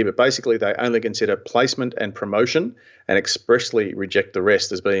repeat here, but basically they only consider placement and promotion and expressly reject the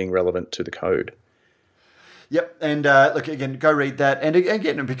rest as being relevant to the code. Yep, and look, again, go read that. And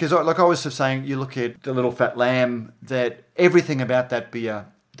again, because like I was saying, you look at the Little Fat Lamb, that everything about that beer,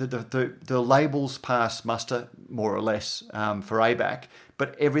 the labels pass muster, more or less, for ABAC,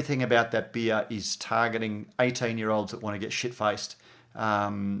 but everything about that beer is targeting 18-year-olds that want to get shit-faced.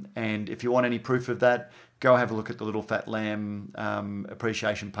 And if you want any proof of that, go have a look at the Little Fat Lamb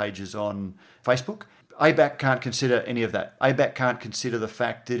appreciation pages on Facebook. ABAC can't consider any of that. ABAC can't consider the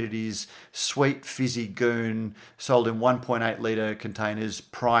fact that it is sweet, fizzy goon sold in 1.8 litre containers,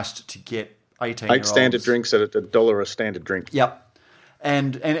 priced to get 18-year-olds. 8 standard drinks at $1 a standard drink. Yep.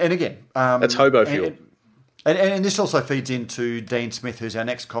 And again... that's hobo fuel. And this also feeds into Dean Smith, who's our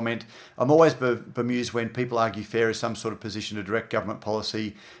next comment. I'm always bemused when people argue FARE is some sort of position to direct government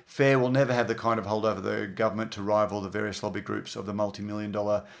policy. FARE will never have the kind of hold over the government to rival the various lobby groups of the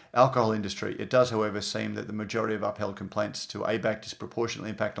multi-million-dollar alcohol industry. It does, however, seem that the majority of upheld complaints to ABAC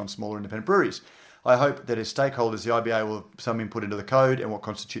disproportionately impact on smaller independent breweries. I hope that as stakeholders, the IBA will have some input into the code and what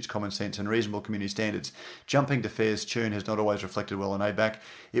constitutes common sense and reasonable community standards. Jumping to FARE's tune has not always reflected well on ABAC.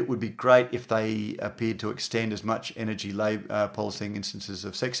 It would be great if they appeared to extend as much energy policing instances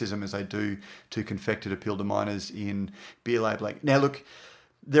of sexism as they do to confected appeal to minors in beer labelling. Now, look,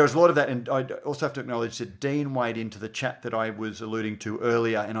 there is a lot of that, and I also have to acknowledge that Dean weighed into the chat that I was alluding to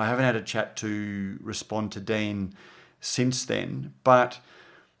earlier, and I haven't had a chat to respond to Dean since then, but...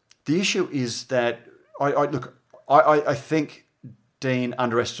 the issue is that I think Dean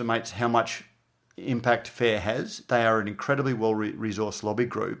underestimates how much impact FARE has. They are an incredibly well-resourced lobby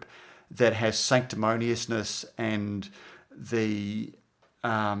group that has sanctimoniousness and the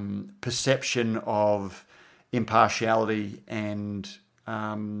perception of impartiality and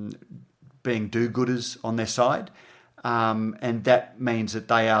being do-gooders on their side. And that means that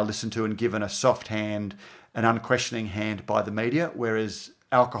they are listened to and given a soft hand, an unquestioning hand by the media, whereas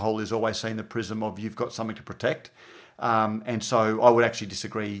alcohol is always seen the prism of you've got something to protect. And so I would actually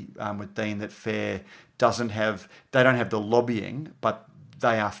disagree with Dean that FARE don't have the lobbying, but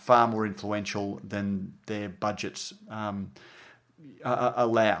they are far more influential than their budgets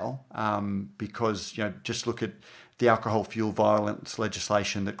allow, because, you know, just look at the alcohol fuel violence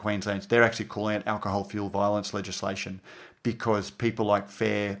legislation that Queensland's, they're actually calling it alcohol fuel violence legislation because people like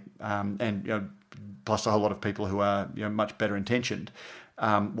FARE and, you know, plus a whole lot of people who are, you know, much better intentioned,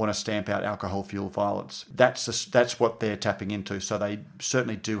 want to stamp out alcohol fuel violence. That's what they're tapping into. So they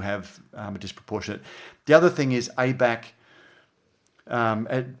certainly do have a disproportionate. The other thing is ABAC,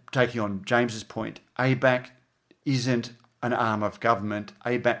 taking on James's point, ABAC isn't an arm of government.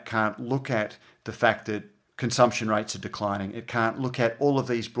 ABAC can't look at the fact that consumption rates are declining. It can't look at all of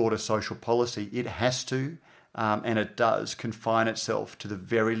these broader social policy. It has to, and it does, confine itself to the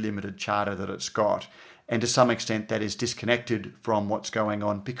very limited charter that it's got. And to some extent, that is disconnected from what's going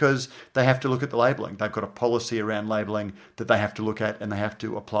on because they have to look at the labelling. They've got a policy around labelling that they have to look at, and they have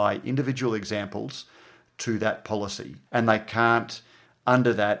to apply individual examples to that policy. And they can't,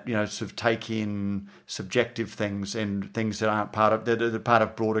 under that, you know, sort of take in subjective things and things that aren't part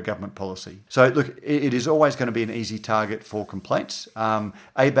of broader government policy. So look, it is always going to be an easy target for complaints.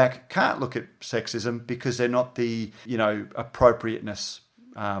 ABAC can't look at sexism because they're not the, you know, appropriateness.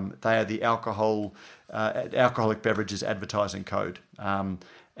 They are the alcoholic beverages advertising code,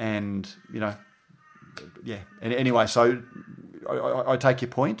 and, you know, yeah. And anyway, so I take your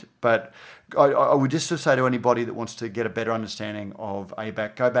point, but I would just say to anybody that wants to get a better understanding of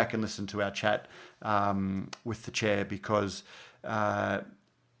ABAC, go back and listen to our chat with the chair because,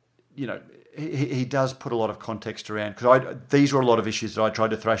 you know, he does put a lot of context around, because these were a lot of issues that I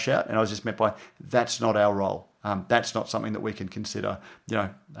tried to thrash out, and I was just met by, that's not our role. That's not something that we can consider,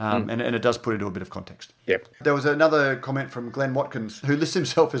 and it does put into a bit of context. Yep. There was another comment from Glenn Watkins, who lists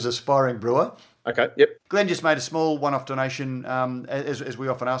himself as aspiring brewer. Okay, yep. Glenn just made a small one-off donation, as we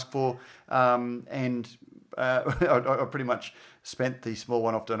often ask for, and I pretty much spent the small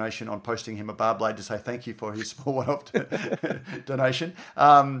one-off donation on posting him a bar blade to say thank you for his small one-off donation.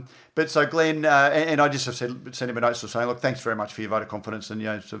 But so Glenn, and I just have sent him a note sort of saying, look, thanks very much for your vote of confidence, and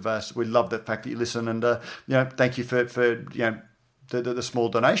we love the fact that you listen, and thank you for the small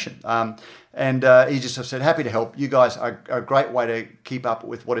donation. And he just have said, happy to help. You guys are a great way to keep up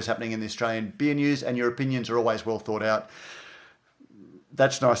with what is happening in the Australian beer news, and your opinions are always well thought out.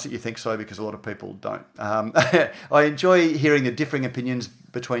 That's nice that you think so, because a lot of people don't. I enjoy hearing the differing opinions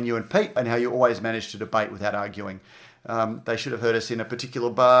between you and Pete, and how you always manage to debate without arguing. They should have heard us in a particular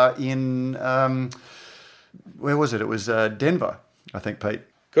bar in, where was it? It was Denver, I think, Pete.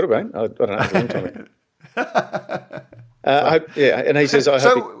 Could have been. I don't know. It was a long time ago. And he says,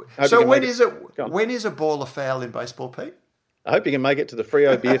 when is a ball a foul in baseball, Pete? I hope you can make it to the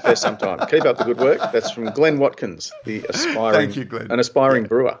Freo Beer Fest sometime. Keep up the good work. That's from Glenn Watkins, the aspiring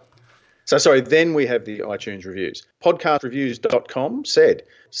brewer. So, sorry, then we have the iTunes reviews. Podcastreviews.com said,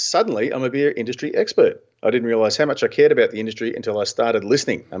 suddenly I'm a beer industry expert. I didn't realise how much I cared about the industry until I started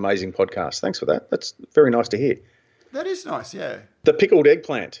listening. Amazing podcast. Thanks for that. That's very nice to hear. That is nice, yeah. The Pickled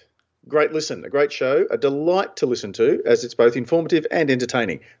Eggplant. Great listen, a great show, a delight to listen to, as it's both informative and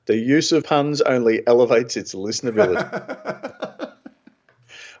entertaining. The use of puns only elevates its listenability.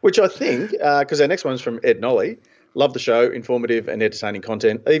 Which I think, because our next one's from Ed Nolly, love the show, informative and entertaining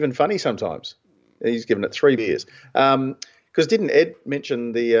content, even funny sometimes. He's given it 3 beers. Because didn't Ed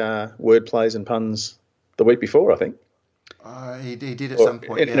mention the word plays and puns the week before, I think? He did at some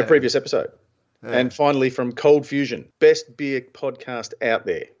point, in a previous episode. Yeah. And finally from Cold Fusion, best beer podcast out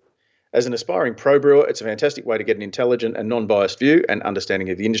there. As an aspiring pro brewer, it's a fantastic way to get an intelligent and non-biased view and understanding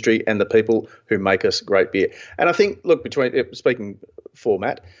of the industry and the people who make us great beer. And I think, look, speaking for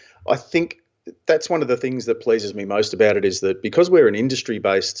Matt, I think that's one of the things that pleases me most about it, is that because we're an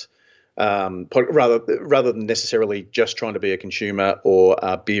industry-based, rather than necessarily just trying to be a consumer or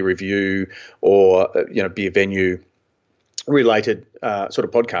a beer review or beer venue related sort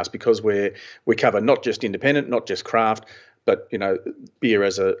of podcast, because we cover not just independent, not just craft, but beer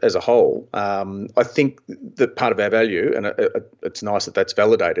as a whole. I think that part of our value, and it's nice that that's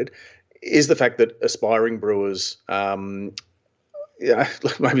validated, is the fact that aspiring brewers,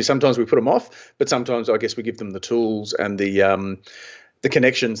 maybe sometimes we put them off, but sometimes I guess we give them the tools and the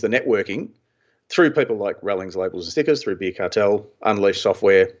connections, the networking, through people like Rallings Labels and Stickers, through Beer Cartel, Unleash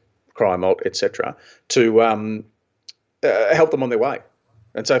Software, Cryer Malt, etc., to help them on their way.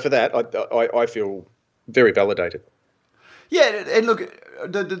 And so for that, I feel very validated. Yeah, and look,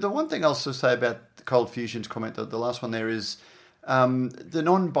 the one thing I'll also say about Cold Fusion's comment, the last one there, is the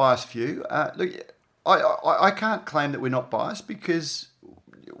non-biased view. Look, I can't claim that we're not biased, because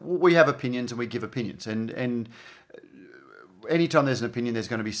we have opinions and we give opinions, and anytime there's an opinion, there's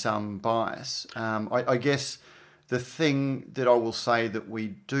going to be some bias. I guess the thing that I will say that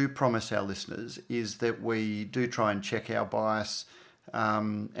we do promise our listeners is that we do try and check our bias.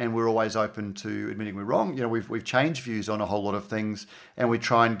 And we're always open to admitting we're wrong. We've changed views on a whole lot of things, and we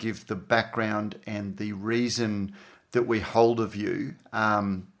try and give the background and the reason that we hold a view.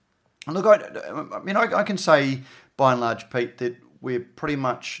 And look, I can say by and large, Pete, that we're pretty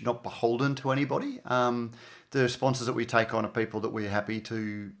much not beholden to anybody. The sponsors that we take on are people that we're happy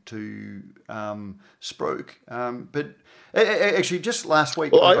to spruik. But actually, just last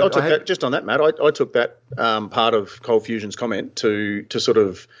week... Well, I took that, just on that, Matt, I took that part of Cold Fusion's comment to sort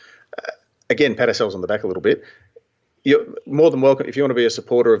of, again, pat ourselves on the back a little bit. You're more than welcome. If you want to be a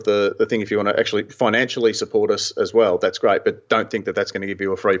supporter of the thing, if you want to actually financially support us as well, that's great. But don't think that that's going to give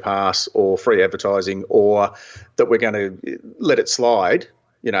you a free pass or free advertising, or that we're going to let it slide,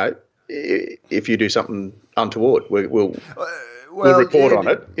 if you do something untoward. We'll report on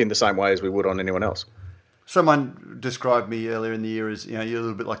it in the same way as we would on anyone else. Someone described me earlier in the year as, you're a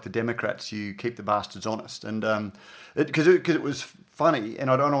little bit like the Democrats. You keep the bastards honest, and because it was funny,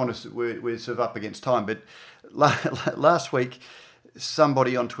 and I don't want to. We're sort of up against time, but last week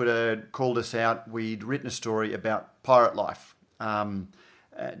somebody on Twitter called us out. We'd written a story about Pirate Life, falling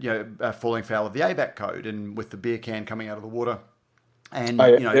foul of the ABAC code, and with the beer can coming out of the water. And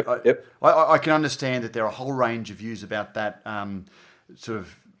I can understand that there are a whole range of views about that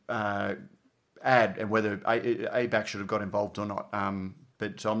ad and whether ABAC should have got involved or not.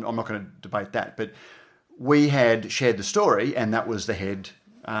 But so I'm not going to debate that. But we had shared the story, and that was the head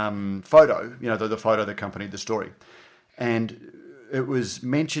photo, the photo that accompanied the story. And it was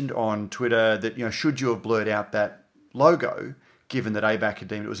mentioned on Twitter that, should you have blurred out that logo, given that ABAC had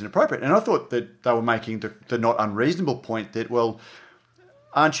deemed it was inappropriate. And I thought that they were making the not unreasonable point that, well,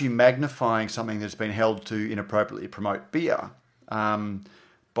 aren't you magnifying something that's been held to inappropriately promote beer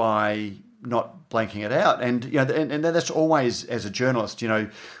by not blanking it out? And and that's always, as a journalist,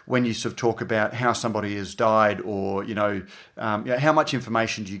 when you sort of talk about how somebody has died, or how much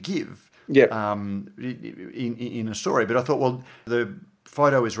information do you give in a story. But I thought, well, the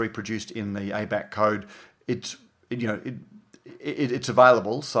photo is reproduced in the ABAC code. It's it's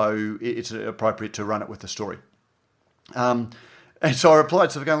available, so it's appropriate to run it with the story. And so I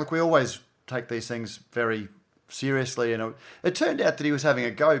replied, sort of going, look, we always take these things very seriously. And it turned out that he was having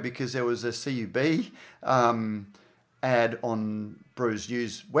a go because there was a CUB ad on Brews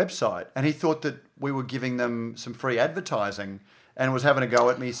News website, and he thought that we were giving them some free advertising, and was having a go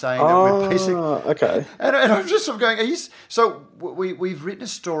at me saying that we're basically... okay. And I'm just sort of going, so we've written a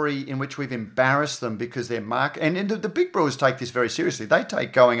story in which we've embarrassed them because their and the big brewers take this very seriously. They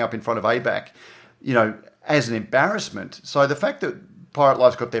take going up in front of ABAC, as an embarrassment. So the fact that Pirate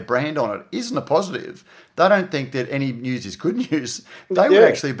Life's got their brand on it isn't a positive. They don't think that any news is good news. They would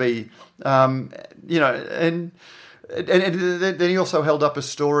actually be, and then he also held up a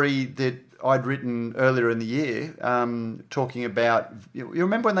story that I'd written earlier in the year, talking about, you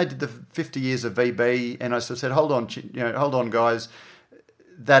remember when they did the 50 years of VB, and I sort of said, hold on, guys,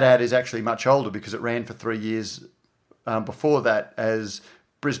 that ad is actually much older because it ran for 3 years before that as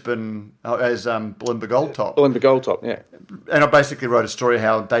Brisbane, as Bulimba Gold Top. Bulimba Gold Top, yeah. And I basically wrote a story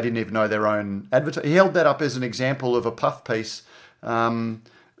how they didn't even know their own advertising. He held that up as an example of a puff piece when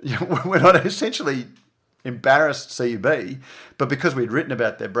I'd essentially embarrassed CUB, but because we'd written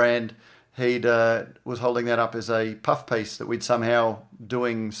about their brand, he was holding that up as a puff piece that we'd somehow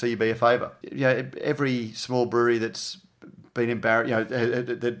doing CUB a favour. Every small brewery that's been embarrassed,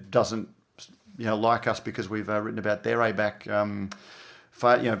 that doesn't, like us because we've written about their ABAC,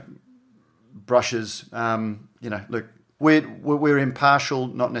 brushes. Look, we're impartial,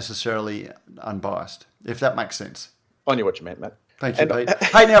 not necessarily unbiased, if that makes sense. I knew what you meant, Matt. Thank you, Pete.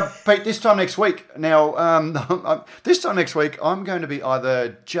 Hey, now, Pete, this time next week, I'm going to be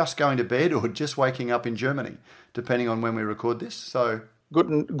either just going to bed or just waking up in Germany, depending on when we record this. So,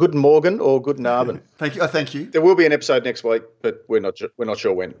 Good Morgen or Guten Abend. Thank you. Thank you. There will be an episode next week, but we're not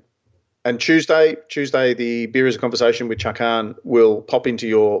sure when. And Tuesday, the Beer is a Conversation with Chuck Hahn will pop into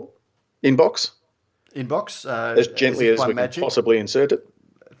your inbox. As gently as we can possibly insert it.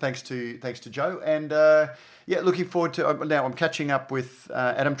 Thanks to Joe. And looking forward to now. I'm catching up with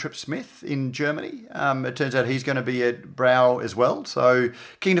Adam Tripp-Smith in Germany. It turns out he's going to be at Brau as well. So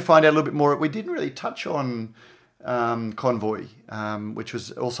keen to find out a little bit more. We didn't really touch on Convoy, which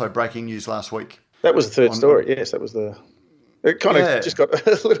was also breaking news last week. That was the third story. Yes, that was the. It kind of just got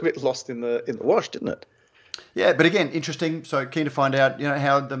a little bit lost in the wash, didn't it? Yeah, but again, interesting. So keen to find out,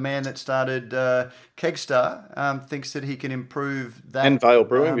 how the man that started Kegstar thinks that he can improve that. And Vale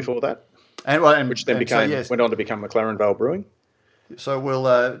Brewing before that, which then went on to become McLaren Vale Brewing. So we'll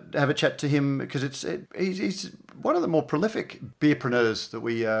have a chat to him because he's one of the more prolific beerpreneurs that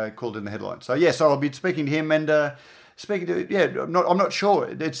we called in the headline. So so I'll be speaking to him and I'm not sure.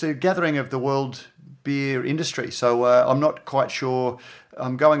 It's a gathering of the world beer industry, so I'm not quite sure.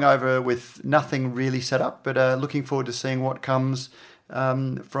 I'm going over with nothing really set up, but looking forward to seeing what comes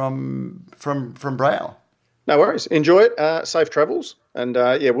from Brau. No worries. Enjoy it. Safe travels, and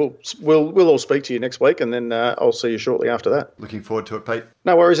we'll all speak to you next week, and then I'll see you shortly after that. Looking forward to it, Pete.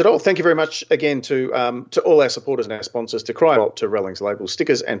 No worries at all. Thank you very much again to all our supporters and our sponsors, to Cryer Malt, to Rallings Labels,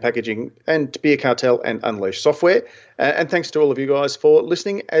 stickers and packaging, and to Beer Cartel and Unleash Software. And thanks to all of you guys for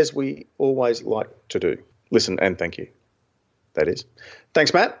listening, as we always like to do. Listen and thank you. That is.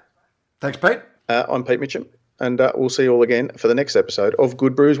 Thanks, Matt. Thanks, Pete. I'm Pete Mitchum, and we'll see you all again for the next episode of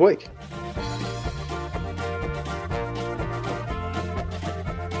Good Brews Week.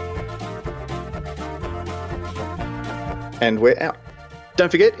 And we're out. Don't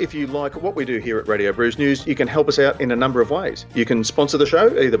forget, if you like what we do here at Radio Brews News, you can help us out in a number of ways. You can sponsor the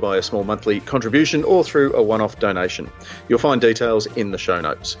show either by a small monthly contribution or through a one-off donation. You'll find details in the show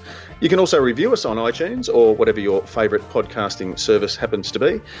notes. You can also review us on iTunes or whatever your favourite podcasting service happens to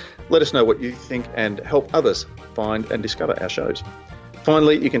be. Let us know what you think and help others find and discover our shows.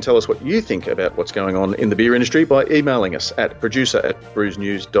 Finally, you can tell us what you think about what's going on in the beer industry by emailing us at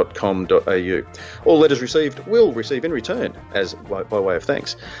producer@brewsnews.com.au. All letters received will receive in return, as by way of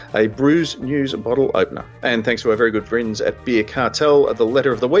thanks, a Brews News bottle opener. And thanks to our very good friends at Beer Cartel, the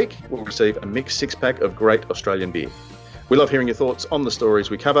letter of the week will receive a mixed six-pack of great Australian beer. We love hearing your thoughts on the stories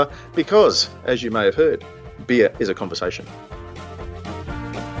we cover because, as you may have heard, beer is a conversation.